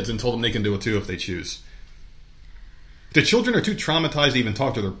those kids and told them they can do it too if they choose. The children are too traumatized to even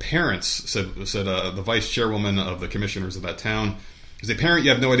talk to their parents, said the vice chairwoman of the commissioners of that town. As a parent,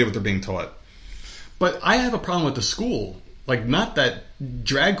 you have no idea what they're being taught. But I have a problem with the school. Like, not that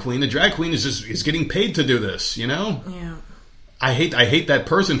drag queen. The drag queen is getting paid to do this, you know? Yeah. I hate that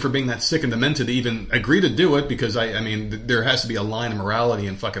person for being that sick and demented to even agree to do it, because I mean, there has to be a line of morality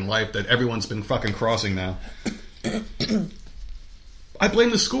in fucking life that everyone's been fucking crossing now. I blame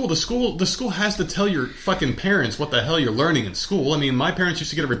the school. The school has to tell your fucking parents what the hell you're learning in school. I mean, my parents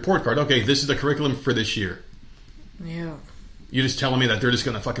used to get a report card. Okay, this is the curriculum for this year. Yeah. You're just telling me that they're just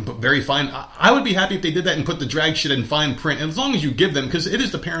going to fucking put very fine... I would be happy if they did that and put the drag shit in fine print. And as long as you give them... Because it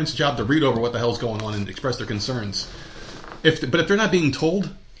is the parents' job to read over what the hell's going on and express their concerns. But if they're not being told,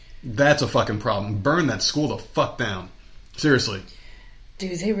 that's a fucking problem. Burn that school the fuck down. Seriously.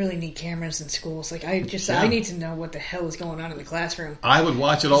 Dude, they really need cameras in schools. Like, I need to know what the hell is going on in the classroom. I would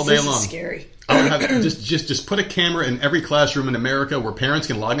watch it all day long. This is scary. I would have just put a camera in every classroom in America where parents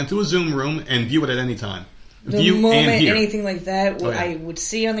can log into a Zoom room and view it at any time. The moment anything like that I would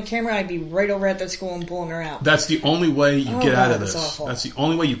see on the camera, I'd be right over at that school and pulling her out. That's the only way you get out of this. Awful. That's the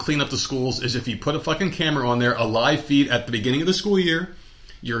only way you clean up the schools, is if you put a fucking camera on there, a live feed at the beginning of the school year.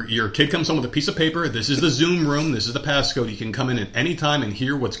 Your kid comes home with a piece of paper. This is the Zoom room. This is the passcode. You can come in at any time and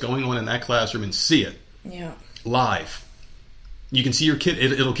hear what's going on in that classroom and see it. Yeah. Live. You can see your kid.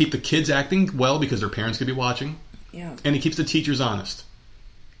 It'll keep the kids acting well because their parents could be watching. Yeah. And it keeps the teachers honest.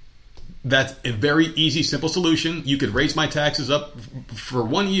 That's a very easy, simple solution. You could raise my taxes up for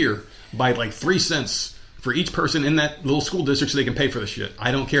 1 year by like 3 cents for each person in that little school district so they can pay for the shit.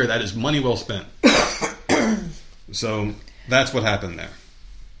 I don't care. That is money well spent. So that's what happened there.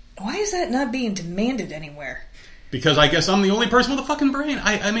 Why is that not being demanded anywhere? Because I guess I'm the only person with a fucking brain.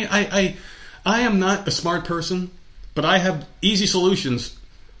 I am not a smart person, but I have easy solutions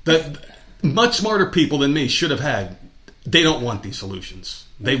that much smarter people than me should have had. They don't want these solutions.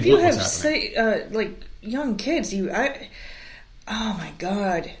 They if you want have what's happening. like young kids, oh my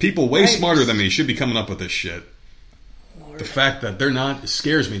god, people way smarter than me should be coming up with this shit. Lord. The fact that they're not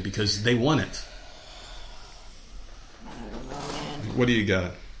scares me because they want it. I don't know, man. What do you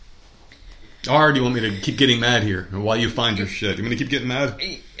got? Or do you want me to keep getting mad here while you find your shit? You want me to keep getting mad?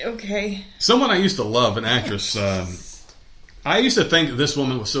 Okay. Someone I used to love, an actress. I used to think this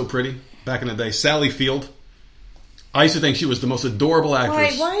woman was so pretty back in the day, Sally Field. I used to think she was the most adorable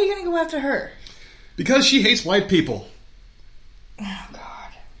actress. Why are you going to go after her? Because she hates white people. Oh,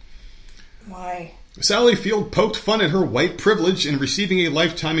 God. Why? Sally Field poked fun at her white privilege in receiving a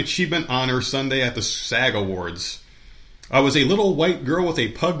Lifetime Achievement Honor Sunday at the SAG Awards. "I was a little white girl with a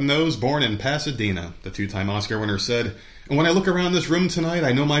pug nose born in Pasadena," the 2-time Oscar winner said. "And when I look around this room tonight,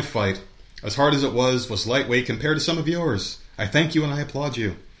 I know my fight, as hard as it was lightweight compared to some of yours. I thank you and I applaud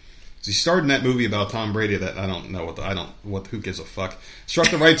you." She starred in that movie about Tom Brady that who gives a fuck,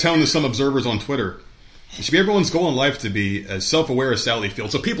 struck the right tone to some observers on Twitter. It should be everyone's goal in life to be as self-aware as Sally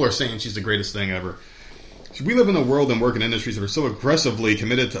Field. So people are saying she's the greatest thing ever. We live in a world and work in industries that are so aggressively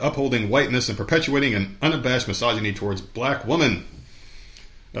committed to upholding whiteness and perpetuating an unabashed misogyny towards black women.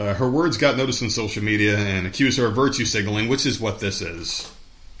 Her words got noticed on social media and accused her of virtue signaling, which is what this is.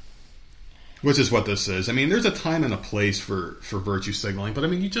 I mean, there's a time and a place for virtue signaling, but I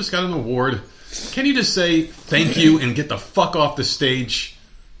mean, you just got an award. Can you just say thank you and get the fuck off the stage?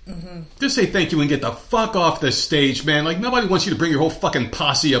 Mm-hmm. Just say thank you and get the fuck off the stage, man. Like, nobody wants you to bring your whole fucking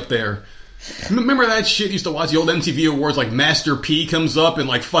posse up there. Remember that shit? You used to watch the old MTV awards, like Master P comes up and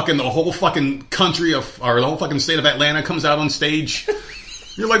like fucking the whole fucking country or the whole fucking state of Atlanta comes out on stage.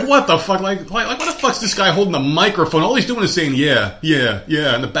 You're like, what the fuck? Like what the fuck's this guy holding the microphone? All he's doing is saying, yeah,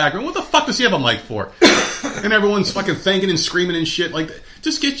 in the background. What the fuck does he have a mic for? And everyone's fucking thanking and screaming and shit. Like,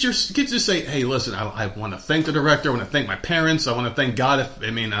 just just say, hey, listen, I want to thank the director. I want to thank my parents. I want to thank God.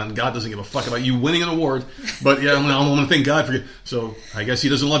 God doesn't give a fuck about you winning an award. But yeah, I want to thank God for you. So I guess he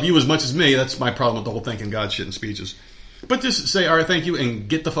doesn't love you as much as me. That's my problem with the whole thanking God shit and speeches. But just say, all right, thank you, and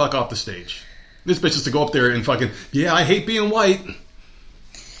get the fuck off the stage. This bitch is to go up there and fucking, yeah, I hate being white.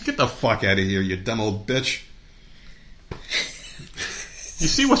 Get the fuck out of here, you dumb old bitch. You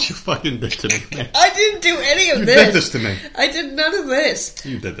see what you fucking did to me, man? I didn't do any of this. You did this to me. I did none of this.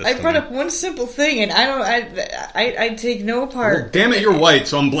 You did this I to brought me. up one simple thing, and I take no part. Well, damn it, you're white,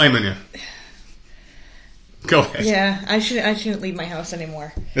 so I'm blaming you. Go ahead. Yeah, I shouldn't leave my house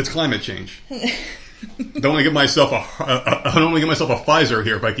anymore. It's climate change. Don't want to give myself I don't want to give myself a Pfizer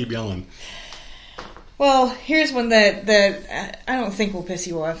here if I keep yelling. Well, here's one that I don't think will piss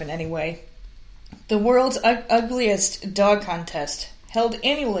you off in any way. The world's ugliest dog contest, held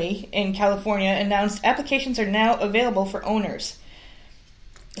annually in California, announced applications are now available for owners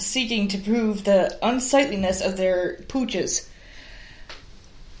seeking to prove the unsightliness of their pooches.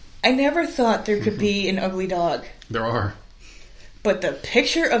 I never thought there could be an ugly dog. There are. But the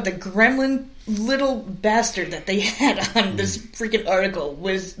picture of the gremlin little bastard that they had on this freaking article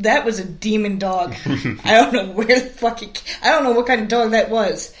was a demon dog. I don't know where the fuck I don't know what kind of dog that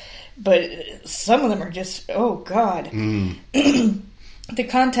was. But some of them are just, oh God. The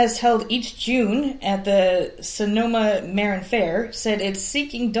contest held each June at the Sonoma Marin Fair said it's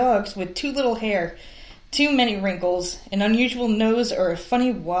seeking dogs with too little hair, too many wrinkles, an unusual nose, or a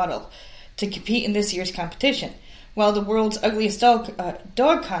funny waddle to compete in this year's competition. While the world's ugliest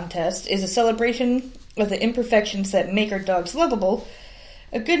dog contest is a celebration of the imperfections that make our dogs lovable,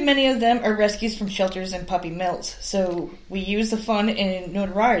 a good many of them are rescues from shelters and puppy mills. So we use the fun and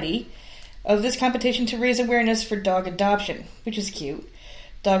notoriety of this competition to raise awareness for dog adoption, which is cute.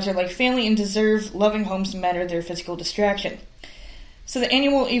 Dogs are like family and deserve loving homes no matter their physical distraction. So the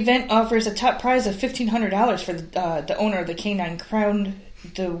annual event offers a top prize of $1,500 for the owner of the canine crowned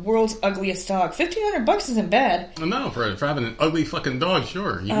the world's ugliest dog. $1,500 isn't bad. No, for having an ugly fucking dog,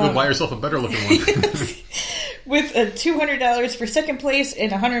 sure. You can go buy yourself a better looking one. With $200 for second place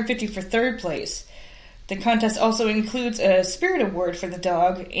and $150 for third place. The contest also includes a Spirit Award for the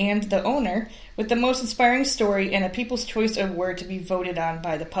dog and the owner, with the most inspiring story and a People's Choice Award to be voted on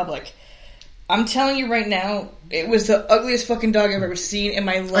by the public. I'm telling you right now, it was the ugliest fucking dog I've ever seen in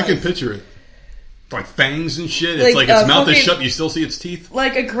my life. I can picture it. Like fangs and shit. It's like its mouth is shut, and you still see its teeth.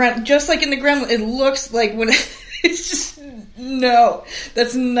 Like just like in the Gremlin, it looks like when it's just no,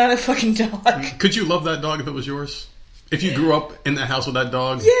 that's not a fucking dog. Could you love that dog if it was yours? If you grew up in the house with that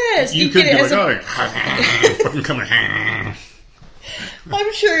dog, yes, you could be like, fucking come here.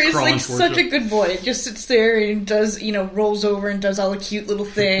 I'm sure he's like such a good boy. It just sits there and does, rolls over and does all the cute little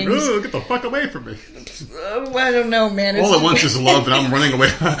things. Ooh, get the fuck away from me. I don't know, man. All it wants is love, and I'm running away.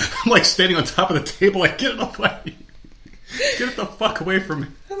 I'm like standing on top of the table, like, get it away. Get it the fuck away from me.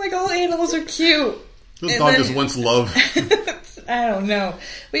 I'm like, all animals are cute. This dog just wants love. I don't know.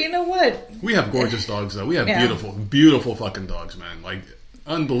 But you know what? We have gorgeous dogs, though. We have beautiful, beautiful fucking dogs, man. Like,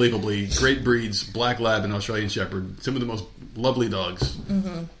 unbelievably great breeds, Black Lab and Australian Shepherd. Some of the most lovely dogs.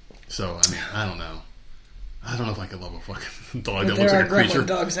 Mm-hmm. So, I mean, I don't know. I don't know if I could love a fucking dog that looks like a creature. There are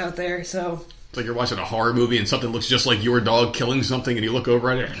dogs out there, so... It's like you're watching a horror movie and something looks just like your dog killing something and you look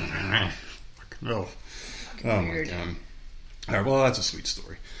over at it. Oh my God. All right, well, that's a sweet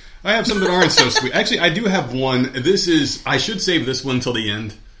story. I have some that aren't so sweet. Actually, I do have one. I should save this one till the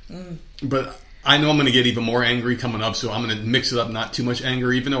end. But I know I'm going to get even more angry coming up, so I'm going to mix it up, not too much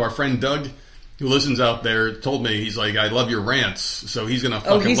anger, even though our friend Doug, who listens out there, told me, he's like, I love your rants, so he's going to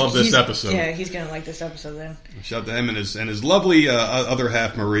fucking love this episode. Yeah, he's going to like this episode then. Shout out to him and his lovely other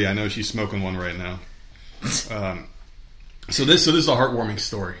half, Marie. I know she's smoking one right now. So this is a heartwarming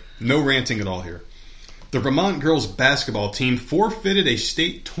story. No ranting at all here. The Vermont girls basketball team forfeited a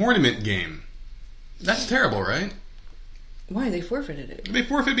state tournament game. That's terrible, right? Why? They forfeited it. They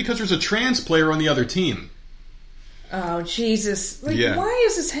forfeited because there's a trans player on the other team. Oh, Jesus. Why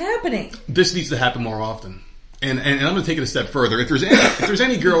is this happening? This needs to happen more often. And I'm going to take it a step further. If there's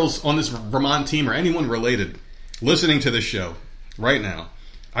any girls on this Vermont team or anyone related listening to this show right now,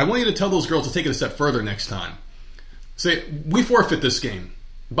 I want you to tell those girls to take it a step further next time. Say, we forfeit this game.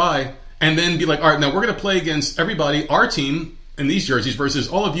 Bye. And then be like, all right, now we're going to play against everybody, our team, in these jerseys versus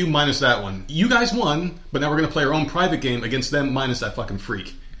all of you minus that one. You guys won, but now we're going to play our own private game against them minus that fucking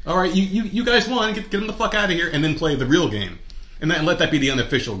freak. All right, you guys won, get them the fuck out of here, and then play the real game. And let that be the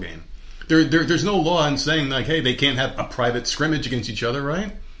unofficial game. There's no law in saying, like, hey, they can't have a private scrimmage against each other,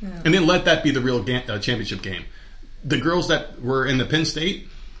 right? Yeah. And then let that be the real championship game. The girls that were in the Penn State,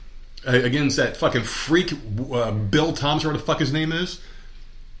 against that fucking freak Bill Thomas, or what the fuck his name is,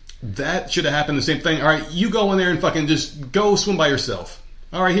 that should have happened the same thing. All right, you go in there and fucking just go swim by yourself.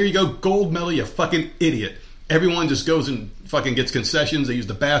 All right, here you go, gold medal, you fucking idiot. Everyone just goes and fucking gets concessions. They use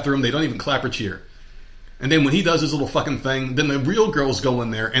the bathroom. They don't even clap or cheer. And then when he does his little fucking thing, then the real girls go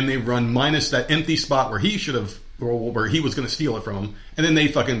in there and they run minus that empty spot where he should have, or where he was going to steal it from him. And then they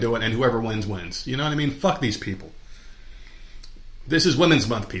fucking do it, and whoever wins, wins. You know what I mean? Fuck these people. This is Women's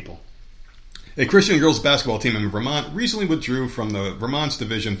Month, people. A Christian girls basketball team in Vermont recently withdrew from the Vermont's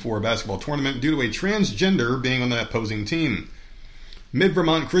Division IV basketball tournament due to a transgender being on the opposing team.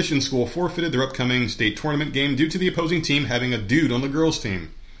 Mid-Vermont Christian School forfeited their upcoming state tournament game due to the opposing team having a dude on the girls'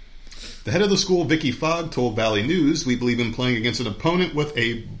 team. The head of the school, Vicky Fogg, told Valley News, "We believe in playing against an opponent with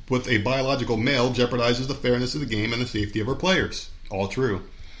a biological male jeopardizes the fairness of the game and the safety of our players." All true.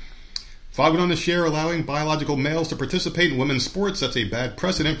 Fogg went on to share, allowing biological males to participate in women's sports sets a bad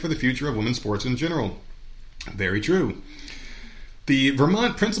precedent for the future of women's sports in general. Very true. The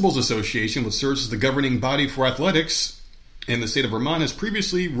Vermont Principals Association, which serves as the governing body for athletics in the state of Vermont, has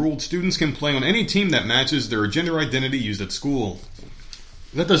previously ruled students can play on any team that matches their gender identity used at school.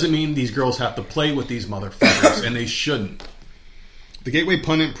 That doesn't mean these girls have to play with these motherfuckers, and they shouldn't. The Gateway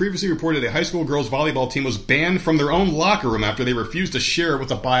Pundit previously reported a high school girls volleyball team was banned from their own locker room after they refused to share it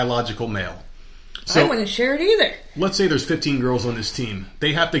with a biological male. So, I wouldn't share it either. Let's say there's 15 girls on this team.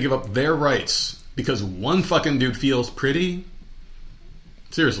 They have to give up their rights because one fucking dude feels pretty?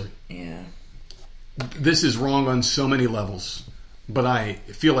 Seriously. Yeah. This is wrong on so many levels. But I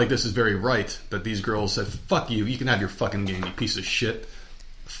feel like this is very right, that these girls said, fuck you, you can have your fucking game, you piece of shit.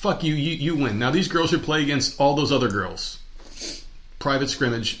 Fuck you, you win. Now these girls should play against all those other girls. Private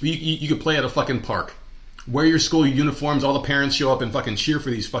scrimmage. You could play at a fucking park. Wear your school uniforms, all the parents show up and fucking cheer for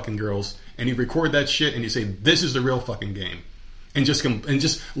these fucking girls, and you record that shit and you say, this is the real fucking game. And just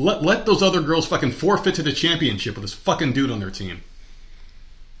let those other girls fucking forfeit to the championship with this fucking dude on their team.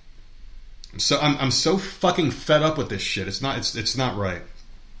 So I'm so fucking fed up with this shit. It's not right.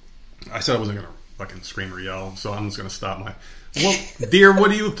 I said I wasn't gonna fucking scream or yell, so I'm just gonna stop my. Well, dear,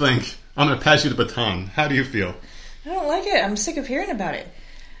 what do you think? I'm gonna pass you the baton. How do you feel? I don't like it. I'm sick of hearing about it.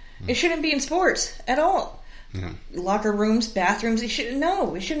 It shouldn't be in sports at all. Yeah. Locker rooms, bathrooms. It shouldn't.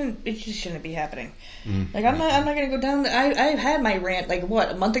 It just shouldn't be happening. Like I'm not gonna go down. I've had my rant like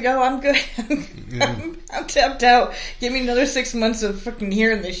a month ago. I'm good. I'm tapped out. Give me another 6 months of fucking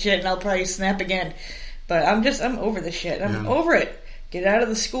hearing this shit, and I'll probably snap again. But I'm over this shit. I'm over it. Get out of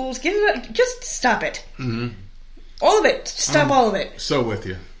the schools. Get it out. Just stop it. Mm-hmm. All of it. Stop all of it. So with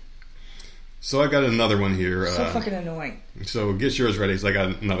you. So I got another one here. So fucking annoying. So get yours ready. So I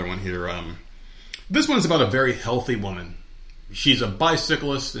got another one here. This one's about a very healthy woman. She's a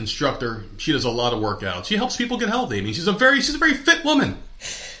bicyclist instructor. She does a lot of workouts. She helps people get healthy. I mean, she's a very fit woman.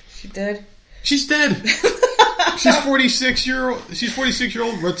 She dead? She's dead. She's 46-year-old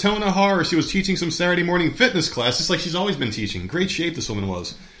Ratona Har. She was teaching some Saturday morning fitness class. It's like she's always been teaching. Great shape this woman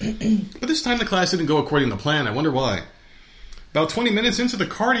was. But this time the class didn't go according to plan. I wonder why. About 20 minutes into the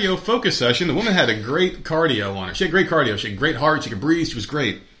cardio focus session, the woman had a great cardio on her. She had great cardio. She had great heart. She could breathe. She was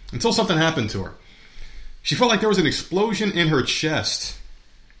great. Until something happened to her. She felt like there was an explosion in her chest.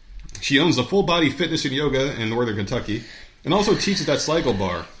 She owns a full-body fitness and yoga in northern Kentucky and also teaches at Cycle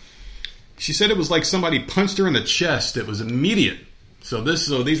Bar. She said it was like somebody punched her in the chest. It was immediate. So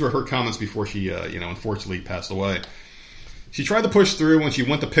these were her comments before she, unfortunately passed away. She tried to push through. When she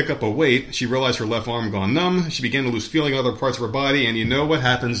went to pick up a weight, she realized her left arm gone numb. She began to lose feeling in other parts of her body, and you know what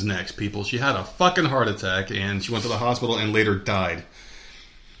happens next, people. She had a fucking heart attack, and she went to the hospital and later died.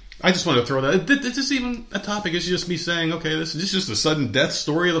 I just wanted to throw that. This is even a topic. It's just me saying, okay, this is just a sudden death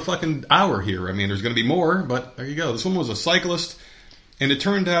story of the fucking hour here. I mean, there's going to be more, but there you go. This woman was a cyclist, and it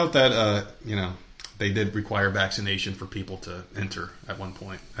turned out that, they did require vaccination for people to enter at one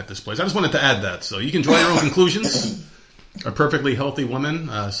point at this place. I just wanted to add that, so you can draw your own conclusions. A perfectly healthy woman,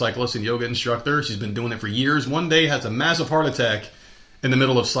 cyclist and yoga instructor. She's been doing it for years. One day has a massive heart attack in the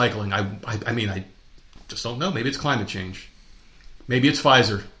middle of cycling. I just don't know. Maybe it's climate change. Maybe it's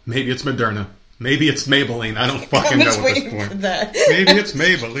Pfizer. Maybe it's Moderna. Maybe it's Maybelline. I don't fucking know at this point. Maybe it's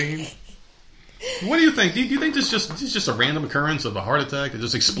Maybelline. What do you think? Do you think this is just a random occurrence of a heart attack that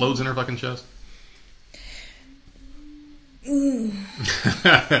just explodes in her fucking chest?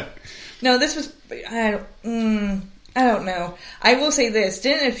 No, this was... I don't know. I will say this.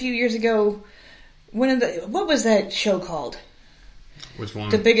 Didn't a few years ago, what was that show called? Which one?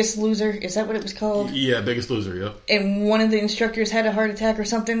 The Biggest Loser. Is that what it was called? Yeah, Biggest Loser, yep. And one of the instructors had a heart attack or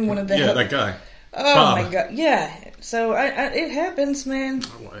something? That guy. Oh, Bob. my God. Yeah. So it happens, man.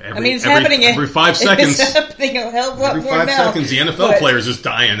 It's happening every 5 seconds. It's happening a hell of a lot more now. Every 5 seconds, the NFL player's just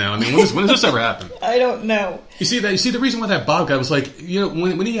dying now. I mean, when does this ever happen? I don't know. You see the reason why that Bob guy was like,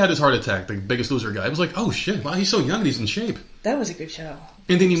 when he had his heart attack, the Biggest Loser guy, it was like, oh shit, wow, he's so young and he's in shape. That was a good show.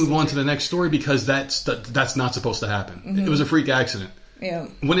 And then you move on to the next story because that's not supposed to happen. Mm-hmm. It was a freak accident. Yeah.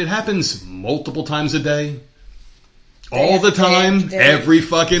 When it happens multiple times a day, all the time, every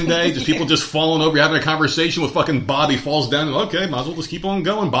fucking day, just people just falling over, you're having a conversation with fucking Bob, he falls down, and okay, might as well just keep on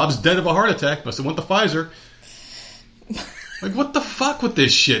going. Bob's dead of a heart attack, must have went to Pfizer. Like, what the fuck with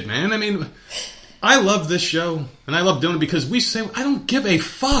this shit, man? I mean, I love this show, and I love doing it because we say, I don't give a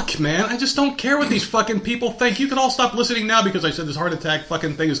fuck, man. I just don't care what these fucking people think. You can all stop listening now because I said this heart attack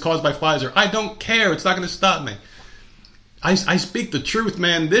fucking thing is caused by Pfizer. I don't care. It's not going to stop me. I speak the truth,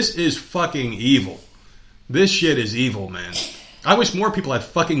 man. This is fucking evil. This shit is evil, man. I wish more people had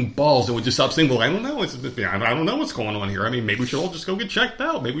fucking balls that would just stop saying, well, I don't know. I don't know what's going on here. I mean, maybe we should all just go get checked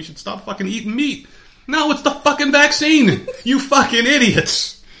out. Maybe we should stop fucking eating meat. No, it's the fucking vaccine. You fucking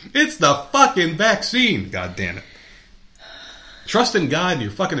idiots. It's the fucking vaccine. God damn it. Trust in God and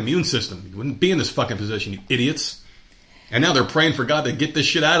your fucking immune system. You wouldn't be in this fucking position, you idiots. And now they're praying for God to get this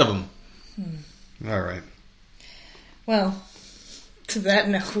shit out of them. All right. Well, to that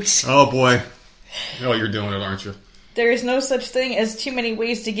note. Oh, boy. Oh, you're doing it, aren't you? There is no such thing as too many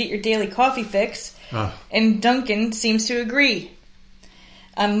ways to get your daily coffee fix, and Dunkin' seems to agree.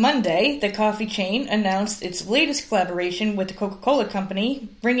 On Monday, the coffee chain announced its latest collaboration with the Coca-Cola Company,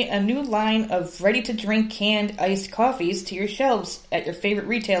 bringing a new line of ready-to-drink canned iced coffees to your shelves at your favorite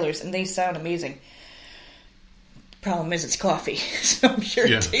retailers, and they sound amazing. Problem is, it's coffee, so I'm sure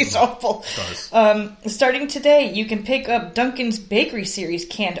it tastes awful. It does. Starting today, you can pick up Dunkin's Bakery Series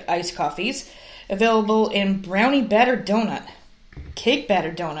canned iced coffees, available in brownie batter donut, cake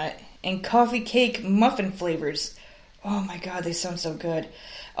batter donut, and coffee cake muffin flavors. Oh my god, they sound so good.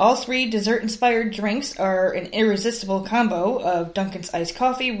 All three dessert-inspired drinks are an irresistible combo of Dunkin's iced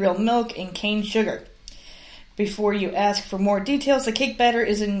coffee, real milk, and cane sugar. Before you ask for more details, the cake batter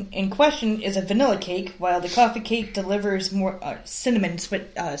in question is a vanilla cake, while the coffee cake delivers more cinnamon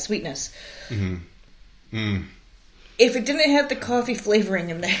sweetness. Mm-hmm. Mm. If it didn't have the coffee flavoring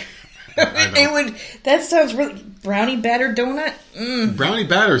in there, it would. That sounds really brownie batter donut. Brownie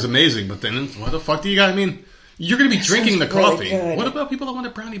batter is amazing, but then what the fuck do you got? I mean, you're going to be drinking the coffee. Really what about people that want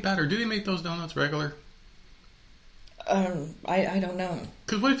a brownie batter? Do they make those donuts regular? I don't know.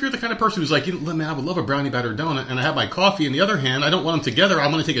 Because what if you're the kind of person who's like, man, I would love a brownie batter donut, and I have my coffee. On the otother hand, I don't want them together. I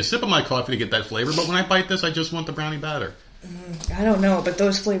want to take a sip of my coffee to get that flavor. But when I bite this, I just want the brownie batter. I don't know, but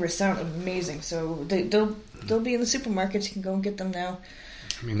those flavors sound amazing. So they'll be in the supermarkets. You can go and get them now.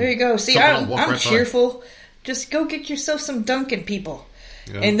 I mean, there you go. See, I'm cheerful. Just go get yourself some Dunkin', people.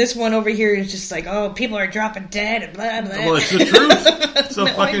 Yeah. And this one over here is just like, oh, people are dropping dead and blah, blah. Well, it's the truth. So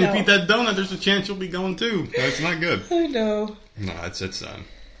fucking if you eat that donut, there's a chance you'll be going too. That's not good. I know. No, it's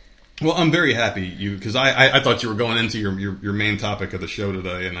well, I'm very happy because I thought you were going into your main topic of the show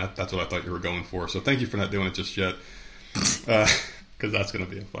today, and that's what I thought you were going for. So thank you for not doing it just yet, because that's going to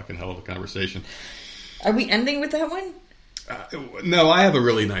be a fucking hell of a conversation. Are we ending with that one? No, I have a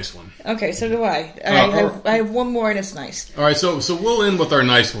really nice one. Okay, so do I. I have one more, and it's nice. All right, so we'll end with our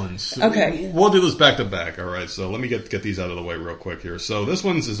nice ones. Okay. We'll do this back to back. All right, so let me get these out of the way real quick here. So this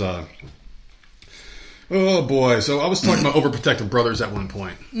one's is oh boy. So I was talking about overprotective brothers at one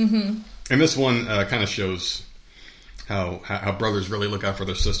point, and this one kind of shows how brothers really look out for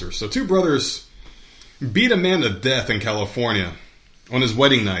their sisters. So two brothers beat a man to death in California on his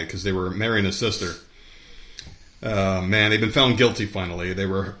wedding night because they were marrying his sister. Man, they've been found guilty finally. They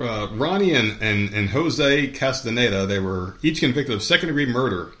were Ronnie and Jose Castaneda. They were each convicted of second-degree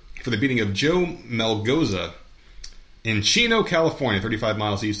murder for the beating of Joe Melgoza in Chino, California, 35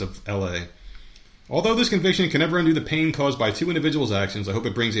 miles east of L.A. Although this conviction can never undo the pain caused by two individuals' actions, I hope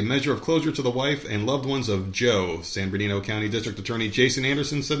it brings a measure of closure to the wife and loved ones of Joe, San Bernardino County District Attorney Jason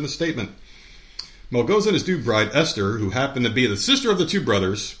Anderson said in a statement. Melgoza and his new bride, Esther, who happened to be the sister of the two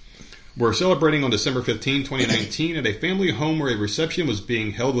brothers, were celebrating on December 15, 2019 at a family home where a reception was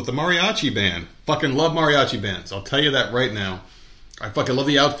being held with a mariachi band. Fucking love mariachi bands. I'll tell you that right now. I fucking love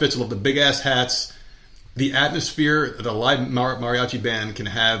the outfits. I love the big-ass hats. The atmosphere that a live mariachi band can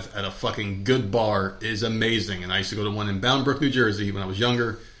have at a fucking good bar is amazing. And I used to go to one in Bound Brook, New Jersey when I was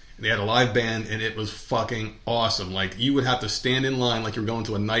younger. They had a live band, and it was fucking awesome. Like, you would have to stand in line like you were going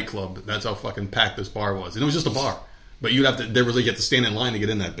to a nightclub. That's how fucking packed this bar was. And it was just a bar. But you'd have to, you had to stand in line to get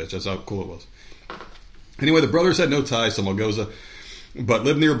in that bitch. That's how cool it was. Anyway, the brothers had no ties to Melgoza, but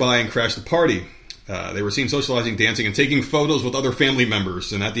lived nearby and crashed the party. They were seen socializing, dancing, and taking photos with other family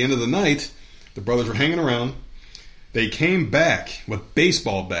members. And at the end of the night, the brothers were hanging around. They came back with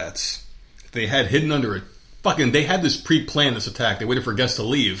baseball bats. They had hidden under it. They had this pre-planned, this attack. They waited for guests to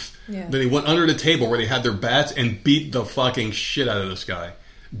leave. Yeah. Then they went under the table where they had their bats and beat the fucking shit out of this guy.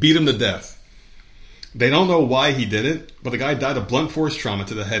 Beat him to death. They don't know why he did it, but the guy died of blunt force trauma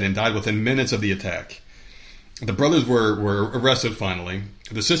to the head and died within minutes of the attack. The brothers were arrested finally.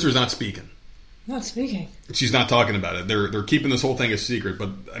 The sister's not speaking. Not speaking. She's not talking about it. They're keeping this whole thing a secret. But,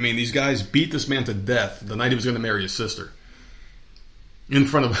 I mean, these guys beat this man to death the night he was going to marry his sister. In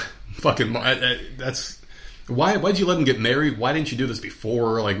front of fucking... That's... Why'd you let him get married? Why didn't you do this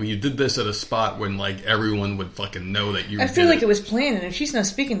before? Like, when you did this at a spot when, like, everyone would fucking know that you I feel like it was planned, and if she's not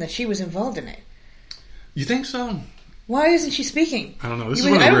speaking, that she was involved in it. You think so? Why isn't she speaking? I don't know.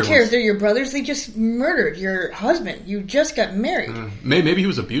 I don't care if they're your brothers. They just murdered your husband. You just got married. Maybe he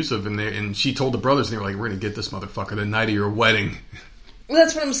was abusive, and she told the brothers, and they were like, we're going to get this motherfucker the night of your wedding. Well,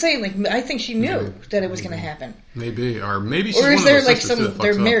 that's what I'm saying. Like, I think she knew that it was going to happen. Maybe. Or maybe she's or is one there, of those like,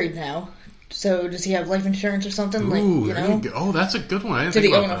 they're up. married now. So does he have life insurance or something? Ooh, like, you know? Oh, that's a good one. I didn't Did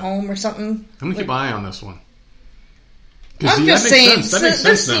think he about own a that. home or something? I'm going to keep an eye on this one. I'm just saying,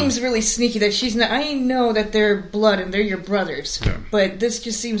 this now. seems really sneaky that she's not... I know that they're blood and they're your brothers, but this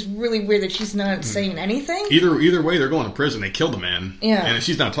just seems really weird that she's not saying anything. Either way, they're going to prison. They killed the man. Yeah. And if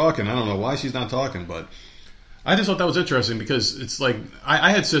she's not talking, I don't know why she's not talking, but I just thought that was interesting because it's like,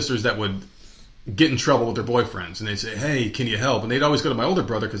 I had sisters that would get in trouble with their boyfriends, and they'd say, hey, can you help? And they'd always go to my older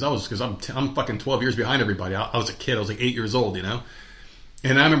brother because I'm fucking 12 years behind everybody. I was a kid. I was like 8 years old, you know?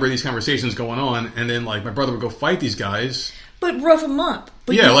 And I remember these conversations going on, and then, like, my brother would go fight these guys. But rough them up.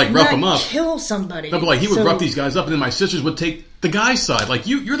 But yeah, like, rough them up. Kill somebody. No, but, like, he would rough these guys up, and then my sisters would take the guy's side. Like,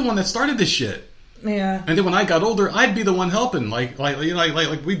 you're the one that started this shit. Yeah. And then when I got older, I'd be the one helping. Like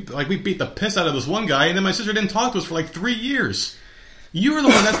we beat the piss out of this one guy, and then my sister didn't talk to us for, like, 3 years. You were the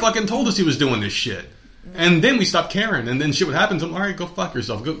one that fucking told us he was doing this shit. And then we stopped caring, and then shit would happen to him. All right, go fuck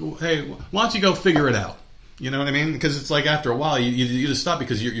yourself. Hey, why don't you go figure it out? You know what I mean? Because it's like after a while, you just stop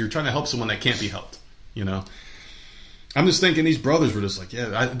because you're trying to help someone that can't be helped. You know? I'm just thinking these brothers were just like,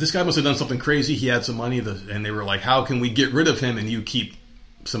 this guy must have done something crazy. He had some money, and they were like, how can we get rid of him and you keep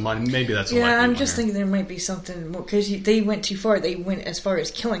some money? Maybe that's I'm just thinking there might be something more because they went too far. They went as far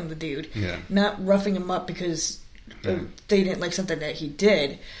as killing the dude, not roughing him up because they didn't like something that he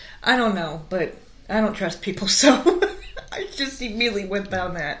did. I don't know, but I don't trust people, so I just immediately went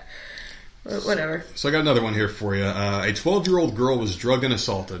down that. But whatever. So I got another one here for you. A 12-year-old girl was drugged and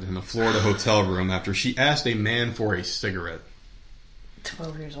assaulted in a Florida hotel room after she asked a man for a cigarette.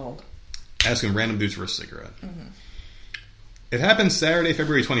 12 years old. Asking random dudes for a cigarette. Mm-hmm. It happened Saturday,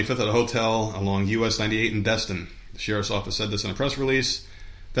 February 25th at a hotel along US 98 in Destin. The sheriff's office said this in a press release.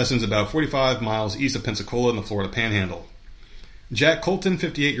 Destin's about 45 miles east of Pensacola in the Florida Panhandle. Jack Colton,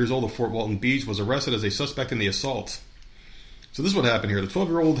 58 years old of Fort Walton Beach, was arrested as a suspect in the assault. So this is what happened here. The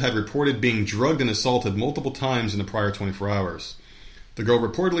 12-year-old had reported being drugged and assaulted multiple times in the prior 24 hours. The girl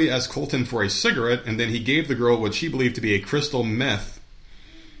reportedly asked Colton for a cigarette, and then he gave the girl what she believed to be a crystal meth,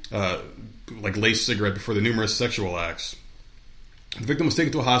 like lace cigarette, before the numerous sexual acts. The victim was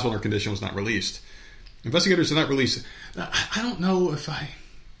taken to a hospital and her condition was not released. Investigators did not release... I don't know if I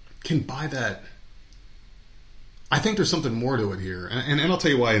can buy that. I think there's something more to it here, and I'll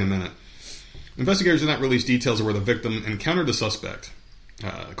tell you why in a minute. Investigators did not release details of where the victim encountered the suspect.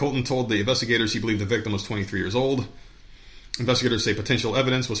 Colton told the investigators he believed the victim was 23 years old. Investigators say potential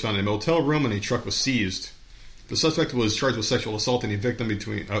evidence was found in a motel room and a truck was seized. The suspect was charged with sexual assault in a victim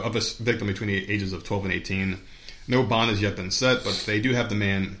between the ages of 12 and 18. No bond has yet been set, but they do have the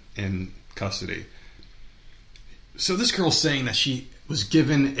man in custody. So this girl's saying that she was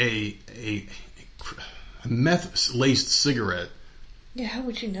given a meth-laced cigarette. Yeah, how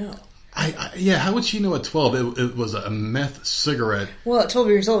would you know? How would she know at 12 it was a meth cigarette? Well, at 12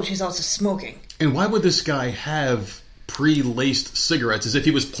 years old, she's also smoking. And why would this guy have pre-laced cigarettes as if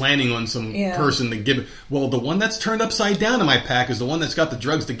he was planning on some person to give? Well, the one that's turned upside down in my pack is the one that's got the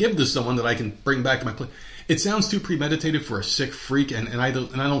drugs to give to someone that I can bring back to my place. It sounds too premeditated for a sick freak, and I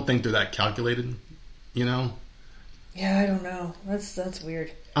don't think they're that calculated, you know? Yeah, I don't know. That's weird.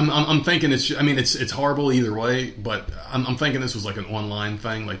 I'm thinking it's horrible either way, but I'm thinking this was like an online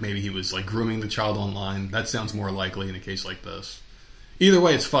thing, like maybe he was like grooming the child online. That sounds more likely in a case like this. Either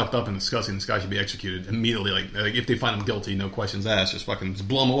way, it's fucked up and disgusting. This guy should be executed immediately. Like if they find him guilty, no questions asked, just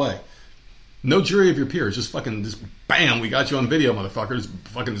blow him away. No jury of your peers, just bam, we got you on video, motherfucker.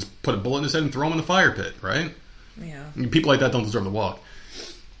 Just put a bullet in his head and throw him in the fire pit, right? Yeah. People like that don't deserve to walk.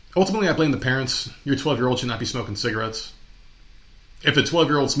 Ultimately, I blame the parents. Your 12-year-old should not be smoking cigarettes. If a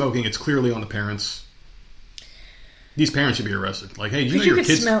 12-year-old's smoking, it's clearly on the parents. These parents should be arrested. Like, hey, you know your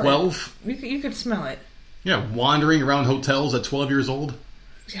kid's 12? You could smell it. Yeah, wandering around hotels at 12 years old.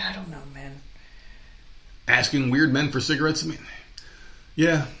 Yeah, I don't know, man. Asking weird men for cigarettes. I mean,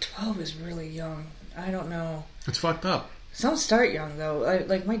 yeah. 12 is really young. I don't know. It's fucked up. Some start young, though.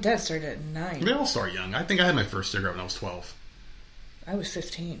 Like, my dad started at 9. They all start young. I think I had my first cigarette when I was 12. I was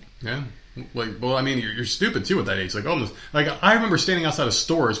 15. Yeah. Well, I mean, you're stupid too at that age. I remember standing outside of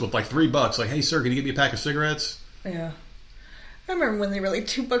stores with like $3. Like, hey, sir, can you get me a pack of cigarettes? Yeah. I remember when they were like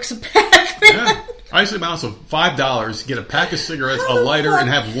 $2 a pack. Yeah. I used to bounce with $5, get a pack of cigarettes, a lighter, and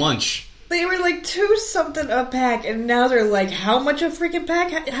have lunch. They were like $2 something a pack, and now they're like, how much a freaking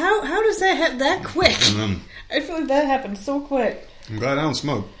pack? How does that happen that quick? I feel like that happened so quick. I'm glad I don't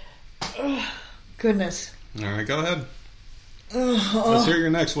smoke. Goodness. All right, go ahead. Let's hear your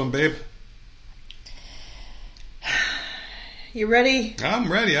next one, babe. You ready?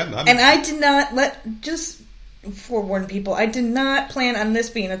 I'm ready. And I did not just forewarn people, I did not plan on this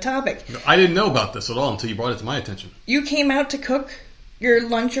being a topic. I didn't know about this at all until you brought it to my attention. You came out to cook your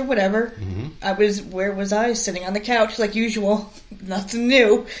lunch or whatever. Mm-hmm. Where was I? Sitting on the couch like usual. Nothing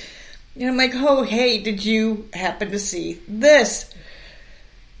new. And I'm like, oh, hey, did you happen to see this?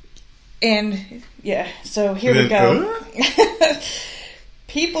 And, yeah, so here we go.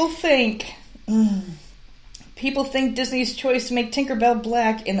 People think Disney's choice to make Tinkerbell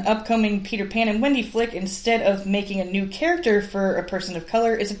black in the upcoming Peter Pan and Wendy flick instead of making a new character for a person of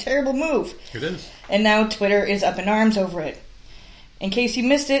color is a terrible move. It is. And now Twitter is up in arms over it. In case you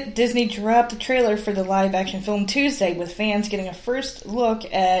missed it, Disney dropped the trailer for the live-action film Tuesday, with fans getting a first look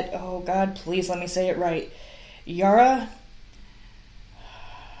at, oh God, please let me say it right, Yara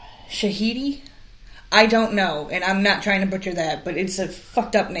Shahidi? I don't know, and I'm not trying to butcher that, but it's a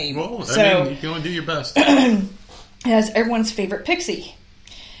fucked up name. Well, I mean, you can only do your best. As everyone's favorite pixie.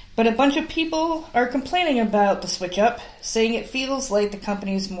 But a bunch of people are complaining about the switch up, saying it feels like the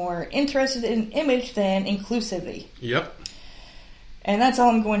company's more interested in image than inclusivity. Yep. And that's all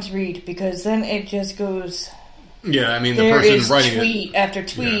I'm going to read, because then it just goes... Yeah, I mean, the person writing tweet after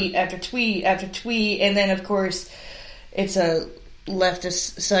tweet after tweet after tweet, and then, of course, it's a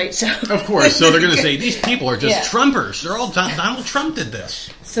leftist site, so... Of course, so they're going to say, these people are just Trumpers. They're all... Donald Trump did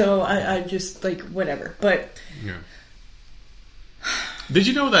this. So I just, like, whatever, but... Yeah. Did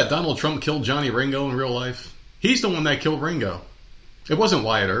you know that Donald Trump killed Johnny Ringo in real life? He's the one that killed Ringo. It wasn't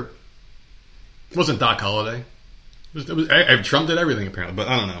Wyatt Earp. It wasn't Doc Holliday. Trump did everything, apparently, but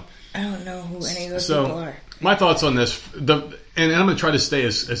I don't know. I don't know who any of those people are. My thoughts on this, and I'm going to try to stay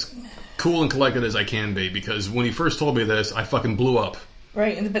as cool and collected as I can be, because when he first told me this, I fucking blew up.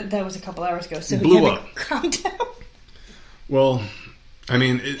 Right, but that was a couple hours ago, so blew he had up. to calm down. Well, I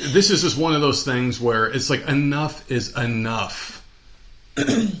mean, this is just one of those things where it's like, enough is enough.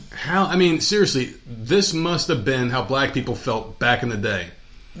 I mean, seriously, this must have been how black people felt back in the day.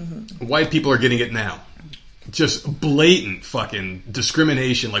 Mm-hmm. White people are getting it now. Just blatant fucking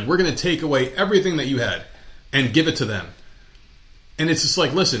discrimination. Like, we're going to take away everything that you had and give it to them. And it's just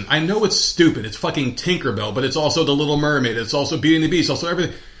like, listen, I know it's stupid. It's fucking Tinkerbell, but it's also the Little Mermaid. It's also Beauty and the Beast. Also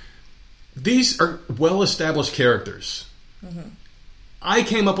everything. These are well-established characters. Mm-hmm. I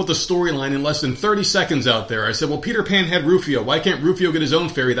came up with a storyline in less than 30 seconds out there. I said, well, Peter Pan had Rufio. Why can't Rufio get his own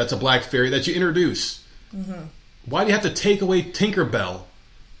fairy that's a black fairy that you introduce? Mm-hmm. Why do you have to take away Tinkerbell?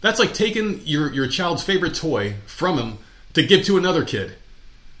 That's like taking your child's favorite toy from him to give to another kid.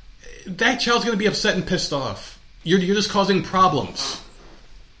 That child's going to be upset and pissed off. You're just causing problems.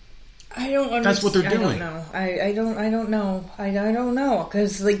 I don't understand. That's what they're doing. I don't know.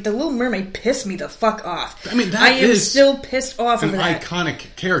 Because, like, the Little Mermaid pissed me the fuck off. I mean, I am still pissed off over that. An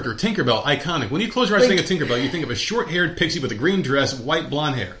iconic character. Tinkerbell, iconic. When you close your eyes and think of Tinkerbell, you think of a short-haired pixie with a green dress, white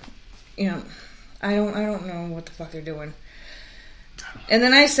blonde hair. Yeah. I don't know what the fuck they're doing. And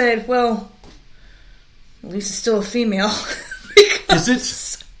then I said, well, at least it's still a female.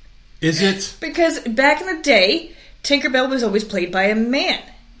 Is it? Because back in the day, Tinkerbell was always played by a man.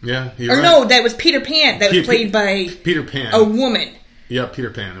 Yeah, no, that was Peter Pan. That was played by Peter Pan, a woman. Yeah,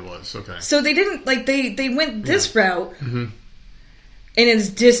 Peter Pan it was. Okay. So they didn't they went this route, mm-hmm. And it's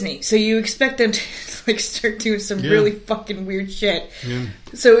Disney. So you expect them to like start doing some really fucking weird shit. Yeah.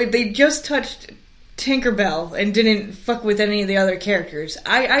 So they just touched Tinkerbell and didn't fuck with any of the other characters.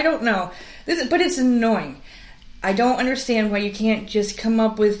 I don't know, but it's annoying. I don't understand why you can't just come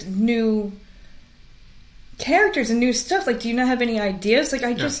up with new characters and new stuff. Like, do you not have any ideas? Like,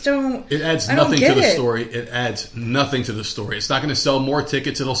 I just don't. It adds nothing to the story. It adds nothing to the story. It's not going to sell more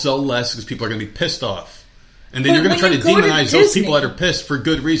tickets. It'll sell less because people are going to be pissed off. And then you're going to try to demonize those people that are pissed for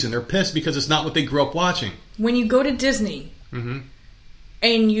good reason. They're pissed because it's not what they grew up watching. When you go to Disney, mm-hmm.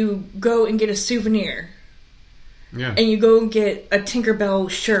 and you go and get a souvenir, and you go and get a Tinkerbell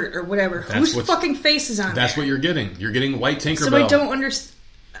shirt or whatever, whose fucking face is on That's what you're getting. You're getting white Tinkerbell. So I don't understand.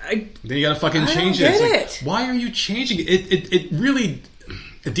 Then you gotta fucking change it. It's like, why are you changing it? It really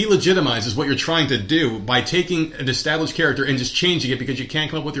delegitimizes what you're trying to do by taking an established character and just changing it because you can't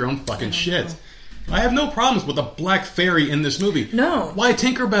come up with your own fucking shit. I have no problems with a black fairy in this movie. No. Why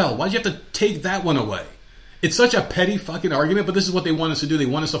Tinkerbell? Why'd you have to take that one away? It's such a petty fucking argument, but this is what they want us to do. They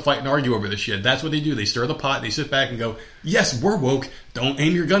want us to fight and argue over this shit. That's what they do. They stir the pot, they sit back and go, yes, we're woke. Don't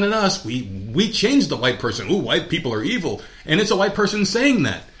aim your gun at us. We changed the white person. Ooh, white people are evil. And it's a white person saying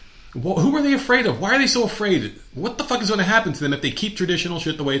that. Well, who are they afraid of? Why are they so afraid? What the fuck is going to happen to them if they keep traditional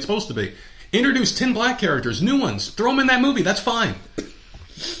shit the way it's supposed to be? Introduce 10 black characters, new ones. Throw them in that movie. That's fine.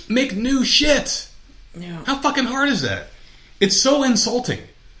 Make new shit. Yeah. How fucking hard is that? It's so insulting.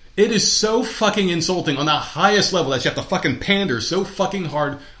 It is so fucking insulting on the highest level that you have to fucking pander so fucking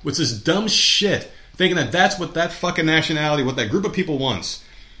hard with this dumb shit, thinking that that's what that fucking nationality, what that group of people wants.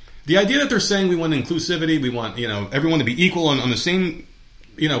 The idea that they're saying we want inclusivity, we want, everyone to be equal on the same,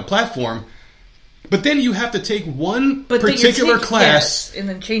 platform, but then you have to take one particular class and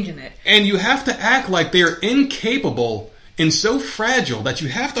then changing it. And you have to act like they're incapable and so fragile that you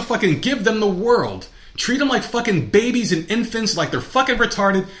have to fucking give them the world. Treat them like fucking babies and infants, like they're fucking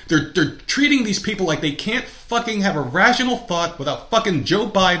retarded. They're treating these people like they can't fucking have a rational thought without fucking Joe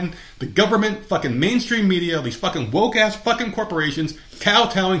Biden, the government, fucking mainstream media, these fucking woke-ass fucking corporations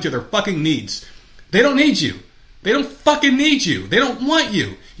kowtowing to their fucking needs. They don't need you. They don't fucking need you. They don't want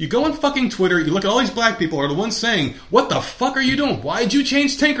you. You go on fucking Twitter, you look at all these black people are the ones saying, what the fuck are you doing? Why'd you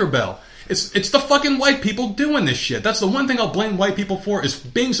change Tinkerbell? It's the fucking white people doing this shit. That's the one thing I'll blame white people for, is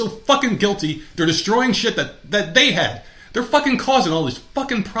being so fucking guilty. They're destroying shit that they had. They're fucking causing all these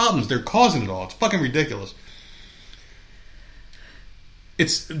fucking problems. They're causing it all. It's fucking ridiculous.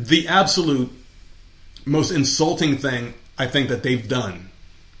 It's the absolute most insulting thing I think that they've done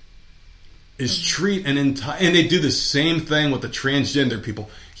is treat an entire... And they do the same thing with the transgender people.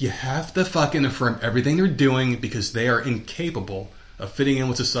 You have to fucking affirm everything they're doing because they are incapable of fitting in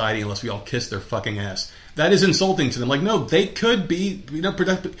with society unless we all kiss their fucking ass. That is insulting to them. Like, no, they could be,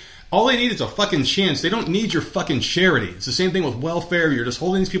 productive. All they need is a fucking chance. They don't need your fucking charity. It's the same thing with welfare. You're just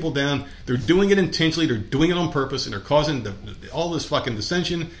holding these people down. They're doing it intentionally. They're doing it on purpose, and they're causing all this fucking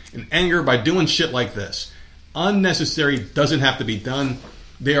dissension and anger by doing shit like this. Unnecessary, doesn't have to be done.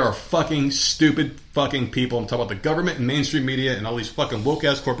 They are fucking stupid fucking people. I'm talking about the government and mainstream media and all these fucking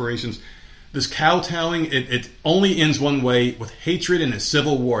woke-ass corporations. This kowtowing, it only ends one way, with hatred and a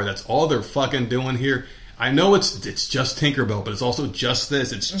civil war. That's all they're fucking doing here. I know it's just Tinkerbell, but it's also just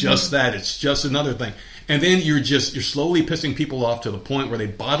this. It's just that. It's just another thing. And then you're slowly pissing people off to the point where they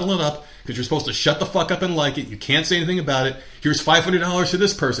bottle it up because you're supposed to shut the fuck up and like it. You can't say anything about it. Here's $500 to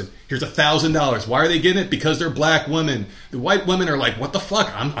this person. Here's $1,000. Why are they getting it? Because they're black women. The white women are like, what the fuck?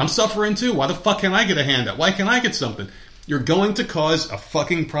 I'm suffering too. Why the fuck can't I get a handout? Why can't I get something? You're going to cause a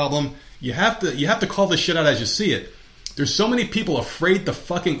fucking problem. You have to call this shit out as you see it. There's so many people afraid to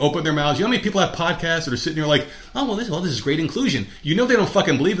fucking open their mouths. You know how many people have podcasts that are sitting there like, oh, well, this is great inclusion. You know they don't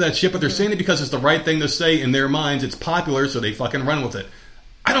fucking believe that shit, but they're saying it because it's the right thing to say in their minds. It's popular, so they fucking run with it.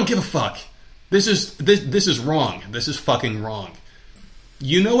 I don't give a fuck. This is wrong. This is fucking wrong.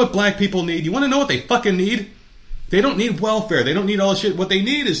 You know what black people need? You want to know what they fucking need? They don't need welfare. They don't need all this shit. What they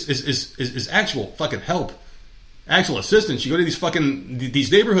need is actual fucking help. Actual assistance. You go to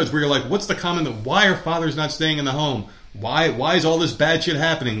these neighborhoods where you're like, what's the common? Why are fathers not staying in the home? Why is all this bad shit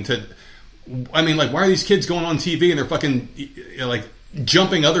happening? Why are these kids going on TV and they're fucking like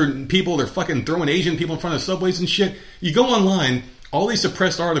jumping other people? They're fucking throwing Asian people in front of subways and shit. You go online, all these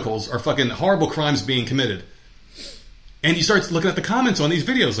suppressed articles are fucking horrible crimes being committed. And you start looking at the comments on these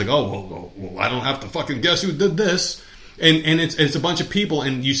videos like, oh, well, I don't have to fucking guess who did this. And it's a bunch of people,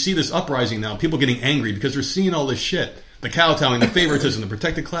 and you see this uprising now. People getting angry because they're seeing all this shit. The kowtowing, the favoritism, the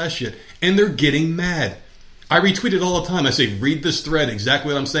protected class shit. And they're getting mad. I retweet it all the time. I say, read this thread.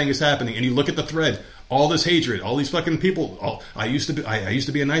 Exactly what I'm saying is happening. And you look at the thread. All this hatred. All these fucking people. I used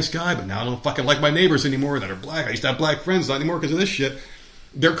to be a nice guy, but now I don't fucking like my neighbors anymore that are black. I used to have black friends, not anymore because of this shit.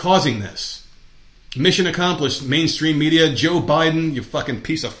 They're causing this. Mission accomplished, mainstream media, Joe Biden, you fucking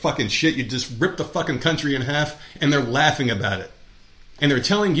piece of fucking shit. You just ripped the fucking country in half, and they're laughing about it. And they're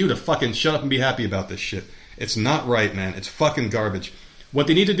telling you to fucking shut up and be happy about this shit. It's not right, man. It's fucking garbage. What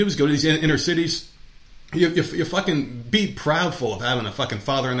they need to do is go to these inner cities. You fucking be proudful of having a fucking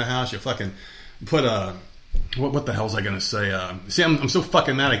father in the house. You fucking put a... What the hell was I going to say? See, I'm so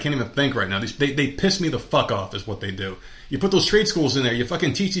fucking mad I can't even think right now. They piss me the fuck off is what they do. You put those trade schools in there. You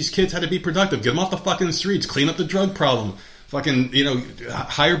fucking teach these kids how to be productive. Get them off the fucking streets. Clean up the drug problem. Fucking,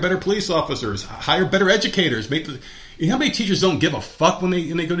 hire better police officers. Hire better educators. You know how many teachers don't give a fuck when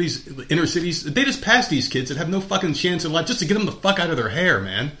they go to these inner cities? They just pass these kids that have no fucking chance in life just to get them the fuck out of their hair,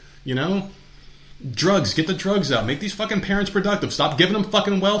 man. You know? Drugs, get the drugs out. Make these fucking parents productive. Stop giving them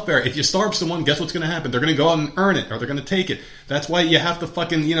fucking welfare. If you starve someone, guess what's going to happen? They're going to go out and earn it, or they're going to take it. That's why you have to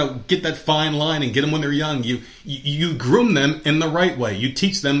fucking, get that fine line and get them when they're young. You groom them in the right way. You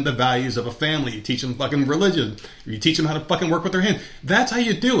teach them the values of a family. You teach them fucking religion. You teach them how to fucking work with their hand. That's how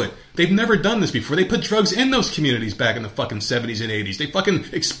you do it. They've never done this before. They put drugs in those communities back in the fucking 70s and 80s. They fucking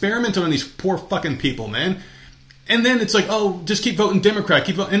experimented on these poor fucking people, man. And then it's like, oh, just keep voting Democrat.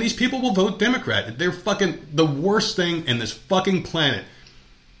 Keep voting. And these people will vote Democrat. They're fucking the worst thing in this fucking planet.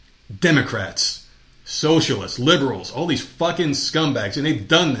 Democrats, socialists, liberals, all these fucking scumbags. And they've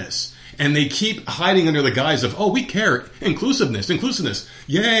done this. And they keep hiding under the guise of, oh, we care. Inclusiveness.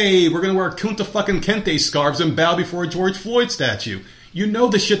 Yay, we're going to wear Kunta fucking Kente scarves and bow before a George Floyd statue. You know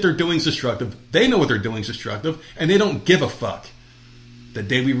the shit they're doing is destructive. They know what they're doing is destructive. And they don't give a fuck. The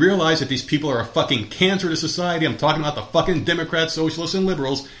day we realize that these people are a fucking cancer to society, I'm talking about the fucking Democrats, socialists, and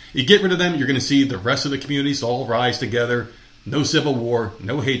liberals, you get rid of them, you're going to see the rest of the communities all rise together. No civil war,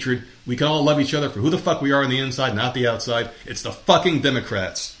 no hatred. We can all love each other for who the fuck we are on the inside, not the outside. It's the fucking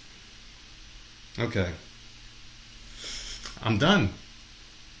Democrats. Okay. I'm done.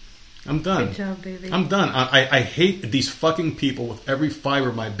 Good job, baby. I'm done. I hate these fucking people with every fiber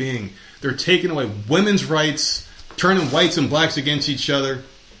of my being. They're taking away women's rights, turning whites and blacks against each other.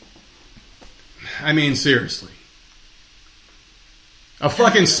 I mean, seriously. A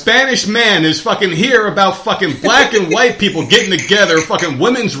fucking Spanish man is fucking here about fucking black and white people getting together, fucking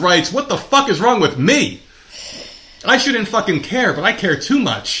women's rights. What the fuck is wrong with me? I shouldn't fucking care, but I care too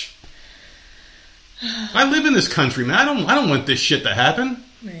much. I live in this country, man. I don't want this shit to happen.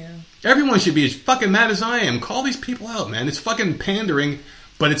 Yeah. Everyone should be as fucking mad as I am. Call these people out, man. It's fucking pandering.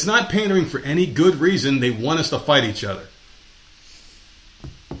 But it's not pandering for any good reason. They want us to fight each other.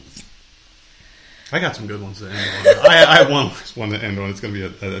 I got some good ones to end on. I have one to end on. It's going to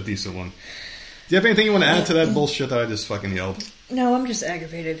be a decent one. Do you have anything you want to add to that bullshit that I just fucking yelled? No, I'm just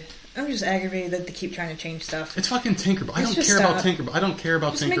aggravated. I'm just aggravated that they keep trying to change stuff. It's fucking Tinkerbell. I don't care about Tinkerbell. I don't care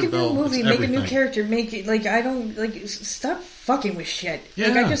about just Tinkerbell. Make a new movie. Make a new character. Make it like I don't like. Stop fucking with shit. Yeah.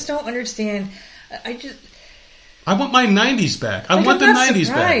 Like I just don't understand. I want my 90s back. I want the 90s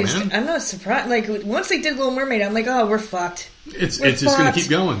back, man. I'm not surprised. Like, once they did Little Mermaid, I'm like, oh, we're fucked. It's just going to keep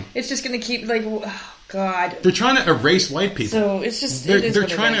going. It's just going to keep, like, oh, God. They're trying to erase white people. So, it's just, they're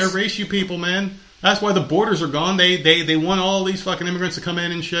trying to erase you people, man. That's why the borders are gone. They want all these fucking immigrants to come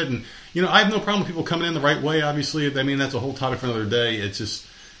in and shit. And, I have no problem with people coming in the right way, obviously. I mean, that's a whole topic for another day. It's just...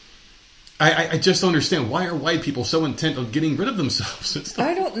 I just don't understand. Why are white people so intent on getting rid of themselves?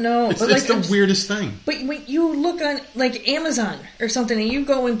 I don't know. It's the weirdest thing. But when you look on, like, Amazon or something, and you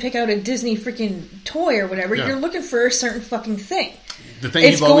go and pick out a Disney freaking toy or whatever, you're looking for a certain fucking thing. The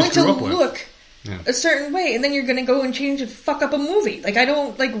thing you've always grew up with. It's going to look a certain way, and then you're going to go and change and fuck up a movie. Like, I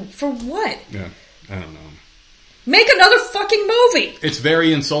don't, like, for what? Yeah, I don't know. Make another fucking movie. It's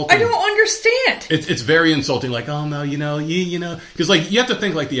very insulting. I don't understand. It's very insulting. Like, oh no, because like you have to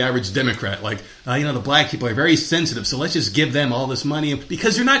think like the average Democrat. Like, the black people are very sensitive, so let's just give them all this money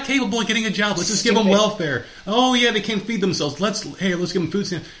because they're not capable of getting a job. Let's just give them welfare. Oh yeah, they can't feed themselves. Let's give them food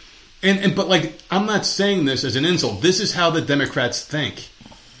stamps. But like, I'm not saying this as an insult. This is how the Democrats think.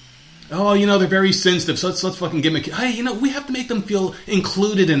 Oh, they're very sensitive, so let's fucking give them hey, we have to make them feel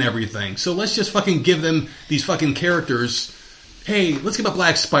included in everything. So let's just fucking give them these fucking characters. Hey, let's give a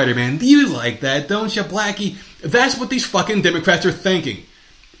black Spider-Man. You like that, don't you, Blackie? That's what these fucking Democrats are thinking.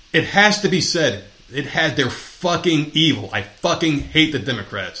 It has to be said. They're fucking evil. I fucking hate the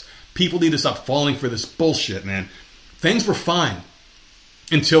Democrats. People need to stop falling for this bullshit, man. Things were fine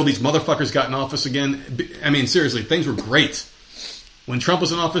until these motherfuckers got in office again. I mean, seriously, things were great. When Trump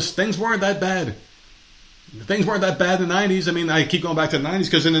was in office, things weren't that bad. Things weren't that bad in the 90s. I mean, I keep going back to the 90s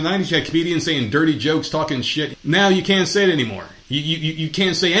because in the 90s you had comedians saying dirty jokes, talking shit. Now you can't say it anymore. You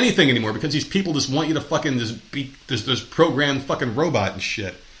can't say anything anymore because these people just want you to fucking just be this programmed fucking robot and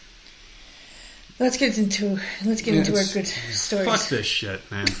shit. Let's get into our good stories. Fuck this shit,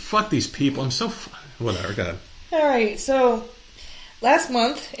 man. Fuck these people. I'm so... Whatever, go ahead. All right, so... Last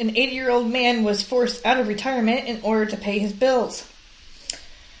month, an 80-year-old man was forced out of retirement in order to pay his bills.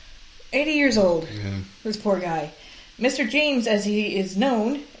 80 years old, this poor guy. Mr. James, as he is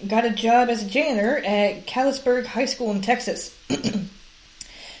known, got a job as a janitor at Callisburg High School in Texas.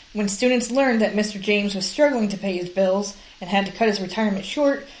 When students learned that Mr. James was struggling to pay his bills and had to cut his retirement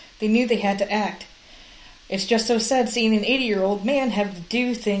short, they knew they had to act. It's just so sad seeing an 80-year-old man have to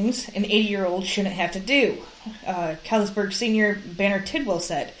do things an 80-year-old shouldn't have to do, Callisburg senior Banner Tidwell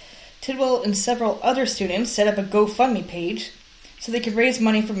said. Tidwell and several other students set up a GoFundMe page so they could raise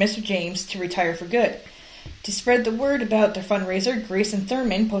money for Mr. James to retire for good. To spread the word about their fundraiser, Grayson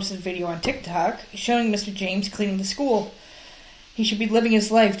Thurman posted a video on TikTok showing Mr. James cleaning the school. He should be living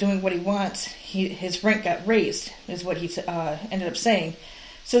his life doing what he wants. His rent got raised, is what he ended up saying.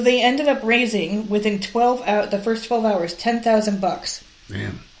 So they ended up raising, within the first 12 hours, $10,000.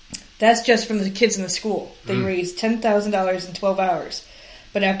 Man. That's just from the kids in the school. They raised $10,000 in 12 hours.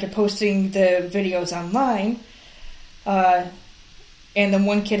 But after posting the videos online, and then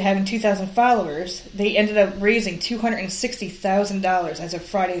one kid having 2,000 followers, they ended up raising $260,000 as of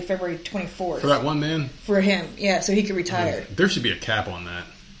Friday, February 24th. For that one man? For him, yeah, so he could retire. There should be a cap on that.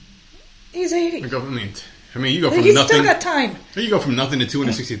 He's 80. I mean, you go from He's nothing. still got time. You go from nothing to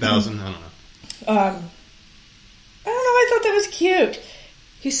 260,000. I don't know. I don't know. I thought that was cute.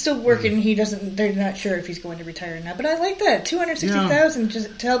 He's still working. They're not sure if he's going to retire or not. But I like that. 260,000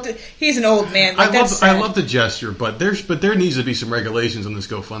 just to help. He's an old man. Like, I love the gesture, but there needs to be some regulations on this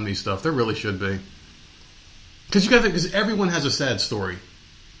GoFundMe stuff. There really should be. Because everyone has a sad story.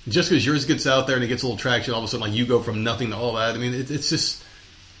 Just because yours gets out there and it gets a little traction, all of a sudden, like, you go from nothing to all that. I mean, it's just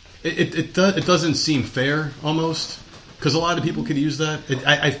it doesn't seem fair almost, because a lot of people could use that.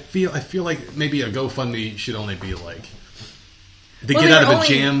 I feel like maybe a GoFundMe should only be like to get out of a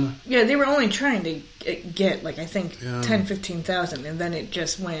jam. Yeah, they were only trying to get like, I think 10,000-15,000, and then it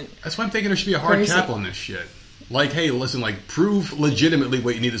just went. That's why I'm thinking there should be a hard cap on this shit. Like, hey, listen, like, prove legitimately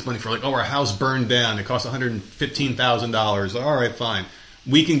what you need this money for. Like, our house burned down. It cost $115,000. All right, fine.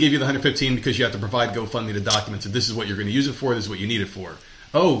 We can give you the $115,000 because you have to provide GoFundMe the documents. And this is what you're going to use it for. This is what you need it for.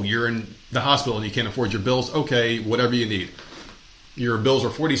 Oh, you're in the hospital and you can't afford your bills. Okay, whatever you need. Your bills are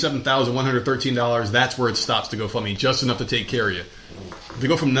 $47,113. That's where it stops to GoFundMe. Just enough to take care of you. To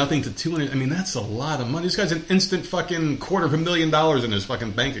go from nothing to 200, I mean, that's a lot of money. This guy's an instant fucking $250,000 in his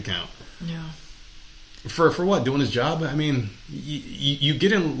fucking bank account. Yeah. For what? Doing his job? I mean, you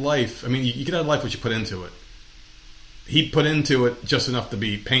get in life. I mean, you get out of life what you put into it. He put into it just enough to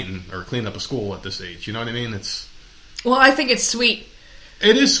be painting or cleaning up a school at this age. You know what I mean? Well, I think it's sweet.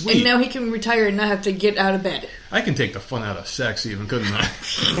 It is sweet. And now he can retire and not have to get out of bed. I can take the fun out of sex even, couldn't I?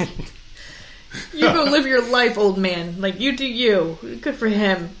 You go live your life, old man. Like, you do you. Good for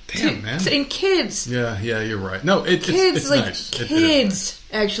him. Damn, man. And kids. Yeah, you're right. No, it's nice. Kids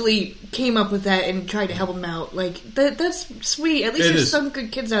actually came up with that and tried to help him out. Like, that's sweet. At least there's some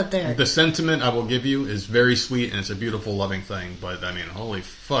good kids out there. The sentiment I will give you is very sweet, and it's a beautiful, loving thing. But, I mean, holy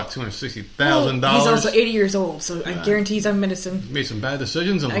fuck, $260,000. He's also 80 years old, so I guarantee he's on medicine. Made some bad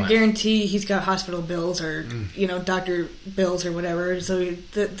decisions in life. I guarantee he's got hospital bills or, doctor bills or whatever. So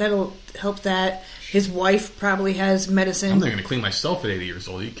that'll help that. His wife probably has medicine. I'm not going to clean myself at 80 years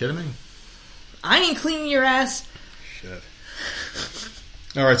old. Are you kidding me? I ain't cleaning your ass. Shit.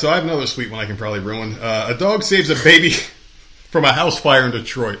 All right, so I have another sweet one I can probably ruin. A dog saves a baby from a house fire in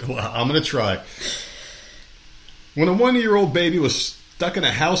Detroit. Well, I'm going to try. When a 1-year-old baby was stuck in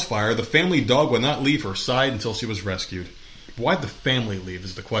a house fire, the family dog would not leave her side until she was rescued. Why'd the family leave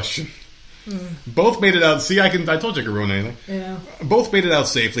is the question. Both made it out. See, I told you I could ruin anything. Yeah. Both made it out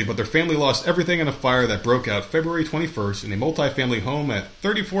safely, but their family lost everything in a fire that broke out February 21st in a multi-family home at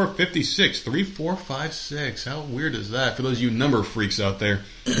 3456. How weird is that? For those of you number freaks out there.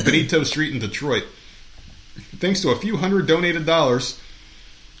 Benito Street in Detroit. Thanks to a few hundred donated dollars.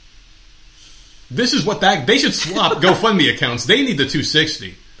 This is what they should swap GoFundMe accounts. They need the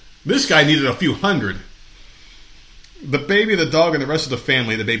 260. This guy needed a few hundred. The baby, the dog, and the rest of the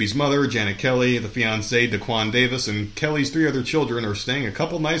family, the baby's mother, Janet Kelly, the fiancé, Daquan Davis, and Kelly's 3 other children are staying a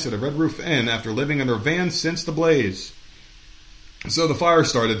couple nights at a Red Roof Inn after living in their van since the blaze. So the fire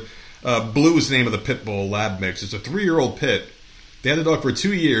started. Blue is the name of the pit bull lab mix. It's a 3-year-old pit. They had the dog for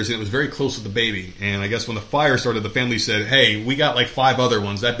 2 years, and it was very close to the baby. And I guess when the fire started, the family said, hey, we got like 5 other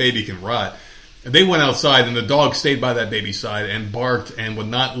ones. That baby can rot. And they went outside, and the dog stayed by that baby's side and barked and would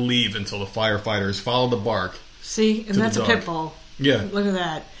not leave until the firefighters followed the bark. See, and that's a pit bull. Yeah. Look at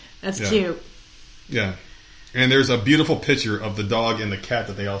that. That's cute. Yeah. And there's a beautiful picture of the dog and the cat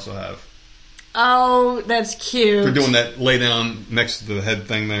that they also have. Oh, that's cute. They're doing that lay down next to the head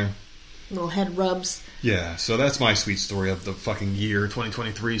thing there. Little head rubs. Yeah, so that's my sweet story of the fucking year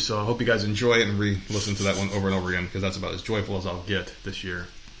 2023. So I hope you guys enjoy it and re-listen to that one over and over again, because that's about as joyful as I'll get this year.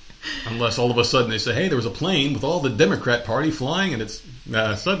 Unless all of a sudden they say, hey, there was a plane with all the Democrat Party flying, and it's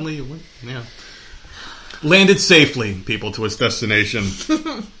suddenly, landed safely, people, to its destination.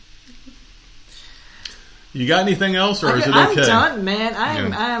 You got anything else, or is it okay? I'm done, man.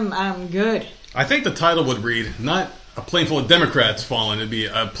 I'm good. I think the title would read, not a plane full of Democrats falling, it'd be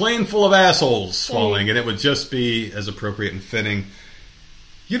a plane full of assholes falling, and it would just be as appropriate and fitting.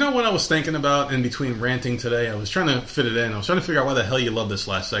 You know what I was thinking about in between ranting today? I was trying to fit it in. I was trying to figure out why the hell you love this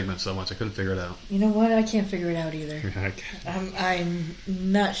last segment so much. I couldn't figure it out. You know what? I can't figure it out either. I'm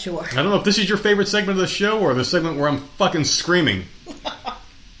not sure. I don't know if this is your favorite segment of the show or the segment where I'm fucking screaming.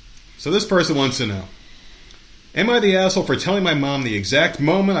 So this person wants to know, am I the asshole for telling my mom the exact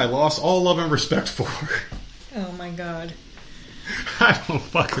moment I lost all love and respect for her? Oh my god. I don't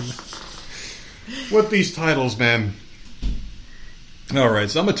fucking know. With these titles, man.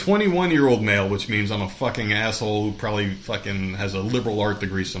 Alright, so I'm a 21-year-old male, which means I'm a fucking asshole who probably fucking has a liberal art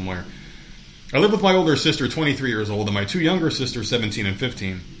degree somewhere. I live with my older sister, 23 years old, and my two younger sisters, 17 and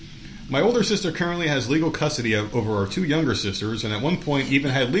 15. My older sister currently has legal custody over our two younger sisters, and at one point even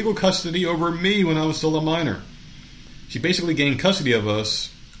had legal custody over me when I was still a minor. She basically gained custody of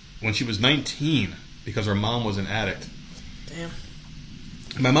us when she was 19 because her mom was an addict. Damn.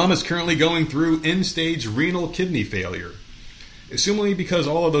 My mom is currently going through end-stage renal kidney failure. Assumingly because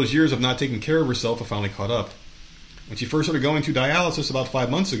all of those years of not taking care of herself have finally caught up. When she first started going to dialysis about 5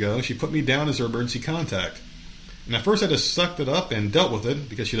 months ago, she put me down as her emergency contact. And at first I just sucked it up and dealt with it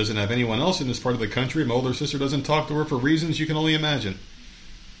because she doesn't have anyone else in this part of the country and my older sister doesn't talk to her for reasons you can only imagine.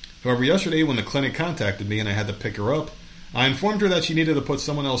 However, yesterday when the clinic contacted me and I had to pick her up, I informed her that she needed to put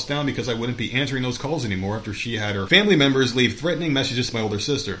someone else down because I wouldn't be answering those calls anymore after she had her family members leave threatening messages to my older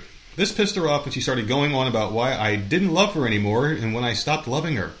sister. This pissed her off and she started going on about why I didn't love her anymore and when I stopped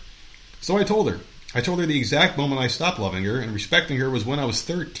loving her. So I told her. I told her the exact moment I stopped loving her and respecting her was when I was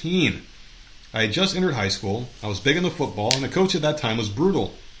 13. I had just entered high school, I was big into football, and the coach at that time was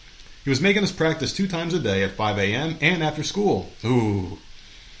brutal. He was making us practice 2 times a day at 5 a.m. and after school. Ooh.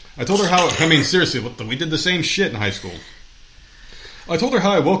 I told her how, seriously, we did the same shit in high school. I told her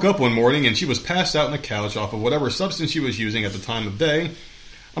how I woke up one morning and she was passed out on the couch off of whatever substance she was using at the time of day.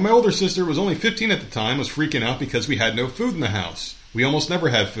 And my older sister was only 15 at the time, was freaking out because we had no food in the house. We almost never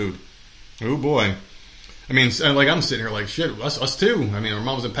had food. Oh boy. I mean, like I'm sitting here like, shit, us too. I mean, our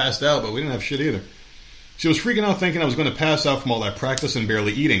mom wasn't passed out, but we didn't have shit either. She was freaking out thinking I was going to pass out from all that practice and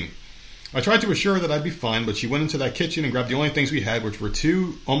barely eating. I tried to assure her that I'd be fine, but she went into that kitchen and grabbed the only things we had, which were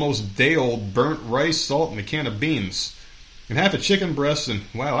 2 almost day-old burnt rice, salt, and a can of beans. And half a chicken breast, and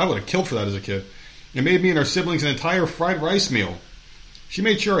wow, I would have killed for that as a kid. It made me and our siblings an entire fried rice meal. She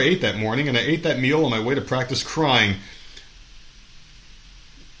made sure I ate that morning, and I ate that meal on my way to practice crying.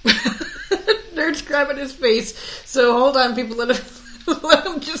 Nerd's grabbing his face. So hold on, people. Let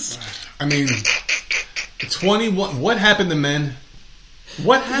him just... I mean, 21... What happened to men?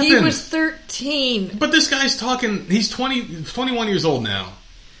 What happened? He was 13. But this guy's talking... He's 21 years old now.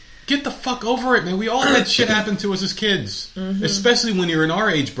 Get the fuck over it, man. We all had shit happen to us as kids. Mm-hmm. Especially when you're in our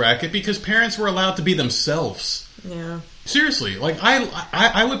age bracket, because parents were allowed to be themselves. Yeah. Seriously, like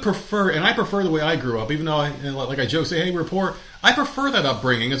I would prefer, and I prefer the way I grew up, even though like I joke, say, hey, we're poor. I prefer that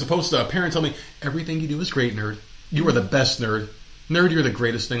upbringing as opposed to a parent telling me, everything you do is great, nerd. You are the best, nerd. Nerd, you're the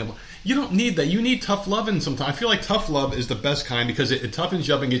greatest thing of all. You don't need that. You need tough loving sometimes. I feel like tough love is the best kind because it toughens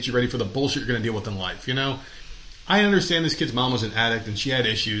you up and gets you ready for the bullshit you're going to deal with in life, you know? I understand this kid's mom was an addict and she had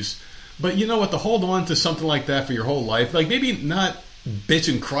issues, but you know what? To hold on to something like that for your whole life, like maybe not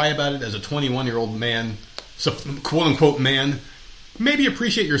bitch and cry about it as a 21-year-old man, so quote-unquote man, maybe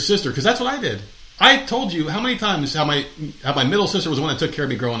appreciate your sister, because that's what I did. I told you how many times how my middle sister was the one that took care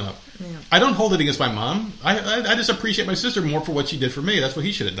of me growing up. Yeah. I don't hold it against my mom. I just appreciate my sister more for what she did for me. That's what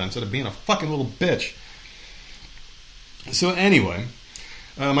he should have done instead of being a fucking little bitch. So anyway,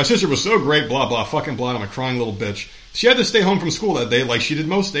 my sister was so great, blah, blah, fucking blah, I'm a crying little bitch. She had to stay home from school that day like she did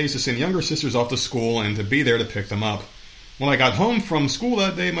most days to send younger sisters off to school and to be there to pick them up. When I got home from school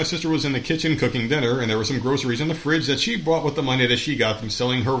that day, my sister was in the kitchen cooking dinner, and there were some groceries in the fridge that she bought with the money that she got from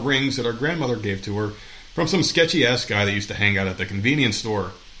selling her rings that our grandmother gave to her from some sketchy-ass guy that used to hang out at the convenience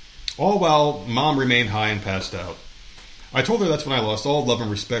store. All while Mom remained high and passed out. I told her that's when I lost all love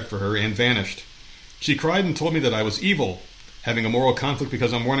and respect for her and vanished. She cried and told me that I was evil, having a moral conflict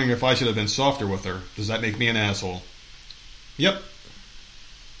because I'm wondering if I should have been softer with her. Does that make me an asshole? Yep.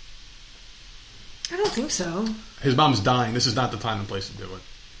 I don't think so. His mom's dying. This is not the time and place to do it.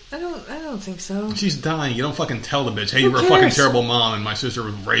 I don't think so. She's dying. You don't fucking tell the bitch, hey, you were a fucking terrible mom and my sister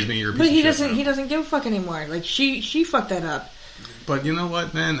raised me, you're a piece of shit. But he doesn't give a fuck anymore. Like, she fucked that up. But you know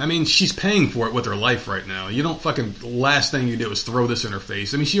what, man? I mean, she's paying for it with her life right now. You don't fucking, last thing you do is throw this in her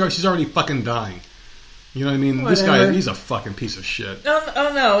face. I mean, she's already fucking dying. You know what I mean? Whatever. This guy, he's a fucking piece of shit.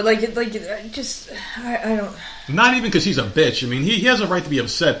 Oh no, I don't... Not even because he's a bitch. I mean, he has a right to be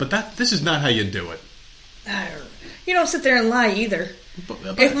upset, but this is not how you do it. You don't sit there and lie either. But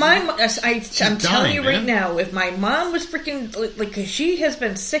if I'm telling you right now, if my mom was freaking, like, cause she has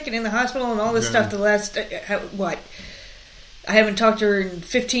been sick and in the hospital and all this stuff the last, I haven't talked to her in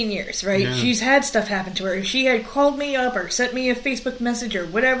 15 years, right? Yeah. She's had stuff happen to her. If she had called me up or sent me a Facebook message or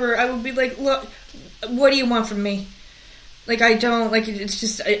whatever, I would be like, look, what do you want from me? Like, I don't, like, it's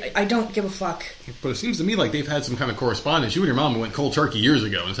just, I don't give a fuck. But it seems to me like they've had some kind of correspondence. You and your mom went cold turkey years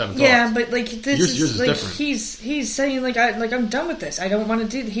ago and just haven't talked. Yeah, but, like, this yours is like, different. He's saying, like, I'm done with this. I don't want to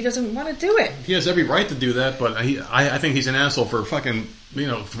do, he doesn't want to do it. He has every right to do that, but I think he's an asshole for fucking,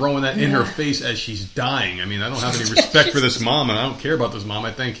 throwing that in her face as she's dying. I mean, I don't have any respect for this mom, and I don't care about this mom.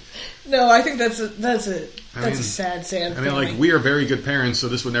 I think... No, I think that's a sad thing. I mean, like, we are very good parents, so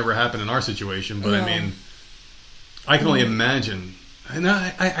this would never happen in our situation, but I mean, I can only imagine... And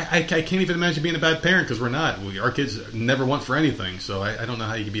I can't even imagine being a bad parent because we're not. Our kids never want for anything, so I don't know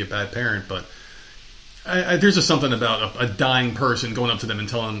how you can be a bad parent. But there's just something about a dying person going up to them and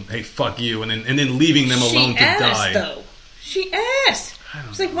telling them, "Hey, fuck you," and then leaving them alone to die. Though she asked,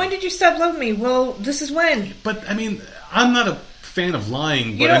 she's like, "When did you stop loving me?" Well, this is when. But I mean, I'm not a fan of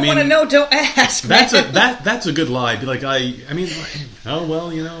lying. But you don't want to know? Don't ask. That's a good lie. Be like, I mean, oh well,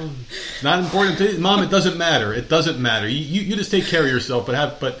 it's not important to Mom. It doesn't matter. It doesn't matter. You just take care of yourself,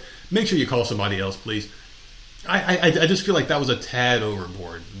 but make sure you call somebody else, please. I just feel like that was a tad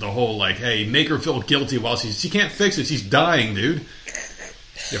overboard. The whole like, hey, make her feel guilty while she can't fix it. She's dying, dude.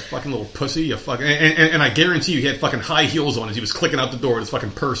 You fucking little pussy. You fucking and I guarantee you, he had fucking high heels on as he was clicking out the door with his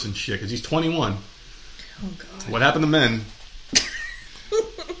fucking purse and shit because he's 21. Oh God. What happened to men?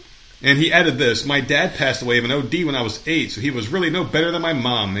 And he added this, my dad passed away of an OD when I was 8, so he was really no better than my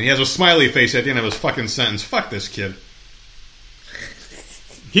mom. And he has a smiley face at the end of his fucking sentence. Fuck this kid.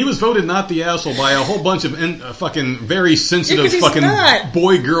 He was voted not the asshole by a whole bunch of fucking very sensitive fucking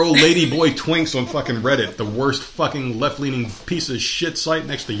boy, girl, lady, boy twinks on fucking Reddit. The worst fucking left-leaning piece of shit site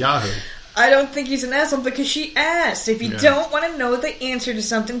next to Yahoo. I don't think he's an asshole because she asked. If you don't want to know the answer to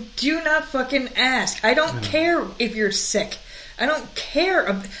something, do not fucking ask. I don't care if you're sick. I don't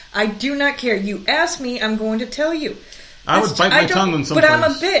care. I do not care. You ask me, I'm going to tell you. I would bite my tongue on something. But I'm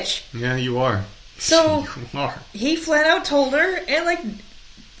a bitch. Yeah, you are. So, you are. He flat out told her, and like,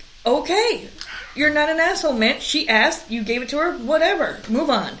 okay, you're not an asshole, man. She asked, you gave it to her, whatever.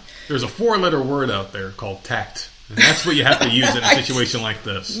 Move on. There's a 4-letter word out there called tact. And that's what you have to use in a situation like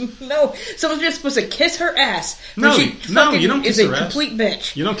this. No, someone's just supposed to kiss her ass. No, you don't kiss her ass. Is a complete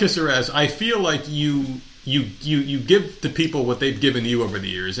bitch. You don't kiss her ass. I feel like you give to people what they've given you over the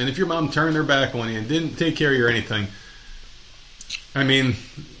years. And if your mom turned her back on you and didn't take care of you or anything, I mean,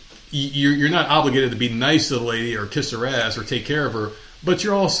 you're not obligated to be nice to the lady or kiss her ass or take care of her. But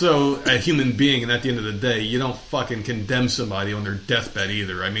you're also a human being, and at the end of the day, you don't fucking condemn somebody on their deathbed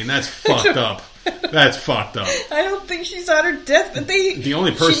either. I mean, that's fucked up. That's fucked up. I don't think she's on her deathbed. The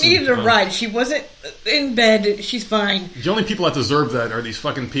only person she needed a ride. She wasn't in bed. She's fine. The only people that deserve that are these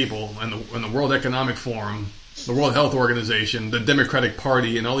fucking people in the World Economic Forum, the World Health Organization, the Democratic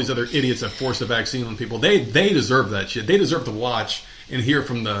Party, and all these other idiots that force the vaccine on people. They deserve that shit. They deserve to watch and hear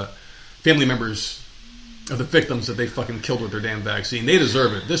from the family members of the victims that they fucking killed with their damn vaccine. They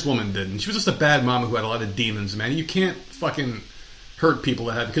deserve it. This woman didn't. She was just a bad mama who had a lot of demons, man. You can't fucking hurt people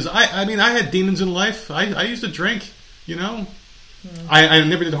that have... Because, I mean, I had demons in life. I used to drink, I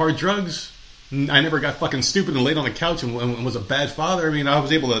never did hard drugs. I never got fucking stupid and laid on the couch and was a bad father. I mean, I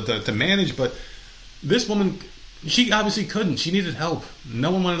was able to manage, but this woman, she obviously couldn't. She needed help.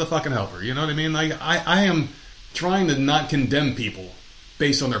 No one wanted to fucking help her. You know what I mean? Like, I am trying to not condemn people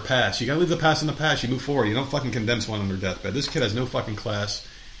based on their past. You gotta leave the past in the past. You move forward. You don't fucking condemn someone on their deathbed. This kid has no fucking class.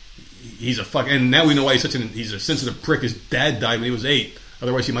 He's a fuck, and now we know why he's a sensitive prick. His dad died when he was 8.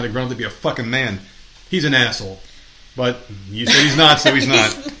 Otherwise, he might have grown up to be a fucking man. He's an asshole. But you say he's not, so he's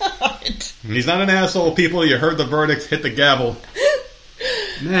not. He's not an asshole, people. You heard the verdict. Hit the gavel.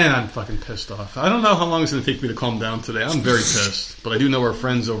 Man, I'm fucking pissed off. I don't know how long it's going to take me to calm down today. I'm very pissed. But I do know our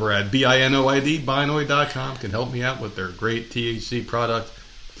friends over at binoid.com can help me out with their great THC product.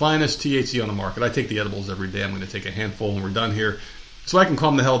 Finest THC on the market. I take the edibles every day. I'm going to take a handful when we're done here, so I can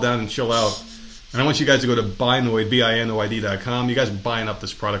calm the hell down and chill out. And I want you guys to go to binoid.com. You guys are buying up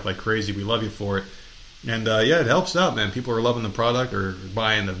this product like crazy. We love you for it. And it helps out, man. People are loving the product, or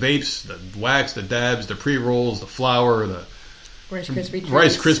buying the vapes, the wax, the dabs, the pre-rolls, the flour, the Rice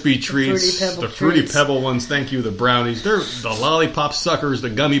Krispie treats, the Fruity Pebble ones. Thank you, the brownies. They're the lollipop suckers, the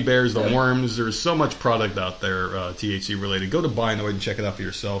gummy bears, the worms. There's so much product out there, THC related. Go to Binoid and check it out for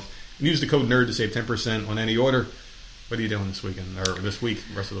yourself. And use the code NERD to save 10% on any order. What are you doing this weekend, or this week,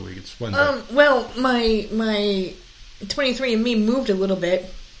 rest of the week? It's Wednesday. Well, my 23andMe moved a little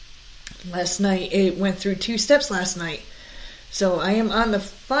bit last night. It went through 2 steps last night. So I am on the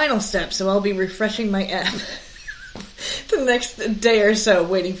final step, so I'll be refreshing my app. the next day or so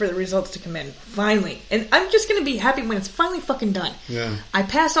waiting for the results to come in. Finally. And I'm just going to be happy when it's finally fucking done. Yeah. I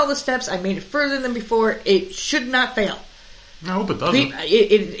passed all the steps. I made it further than before. It should not fail. I hope it doesn't.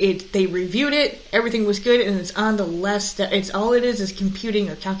 They reviewed it. Everything was good, and it's on the last step. It's all it is computing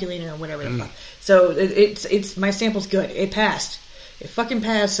or calculating or whatever the fuck. So it's my sample's good. It passed. It fucking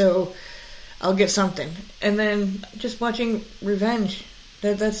passed. So I'll get something. And then just watching Revenge.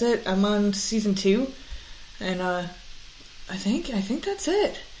 That's it. I'm on season 2, and I think that's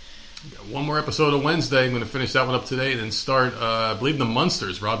it. Got one more episode of Wednesday. I'm going to finish that one up today and then start, I believe, The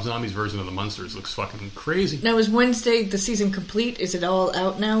Munsters. Rob Zombie's version of The Munsters looks fucking crazy. Now, is Wednesday the season complete? Is it all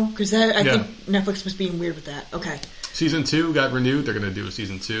out now? Because I think Netflix was being weird with that. Okay. Season 2 got renewed. They're going to do a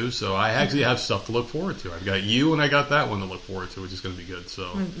season 2. So I actually have stuff to look forward to. I've got you and I got that one to look forward to, which is going to be good.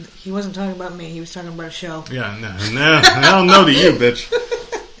 So he wasn't talking about me. He was talking about a show. Yeah, no to you, bitch.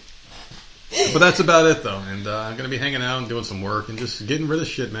 But that's about it, though. And I'm going to be hanging out and doing some work and just getting rid of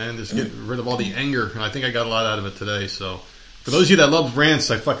shit, man. Just getting rid of all the anger. And I think I got a lot out of it today. So for those of you that love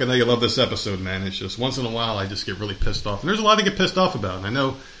rants, I fucking know you love this episode, man. It's just once in a while I just get really pissed off. And there's a lot to get pissed off about. And I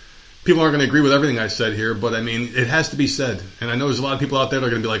know people aren't going to agree with everything I said here, but I mean, it has to be said. And I know there's a lot of people out there that are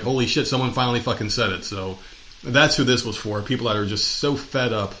going to be like, holy shit, someone finally fucking said it. So that's who this was for. People that are just so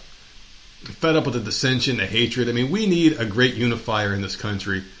fed up with the dissension, the hatred. I mean, we need a great unifier in this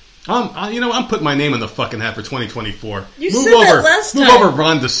country. I'm putting my name in the fucking hat for 2024. You said that last time. Move over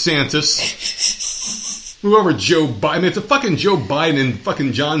Ron DeSantis. Move over Joe Biden. I mean, if the fucking Joe Biden and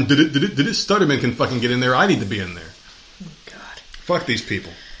fucking John Stutterman can fucking get in there, I need to be in there. Oh, God. Fuck these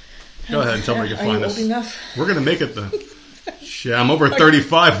people. Go ahead and tell me you can find us. Are you old enough? We're going to make it Shit, I'm over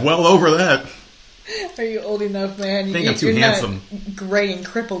 35, well over that. Are you old enough, man? I think I'm too handsome. Not gray and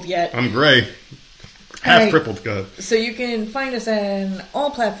crippled yet. I'm gray. Half crippled, God. So you can find us on all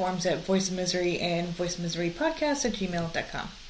platforms at Voice of Misery and voiceofmiserypodcast@gmail.com.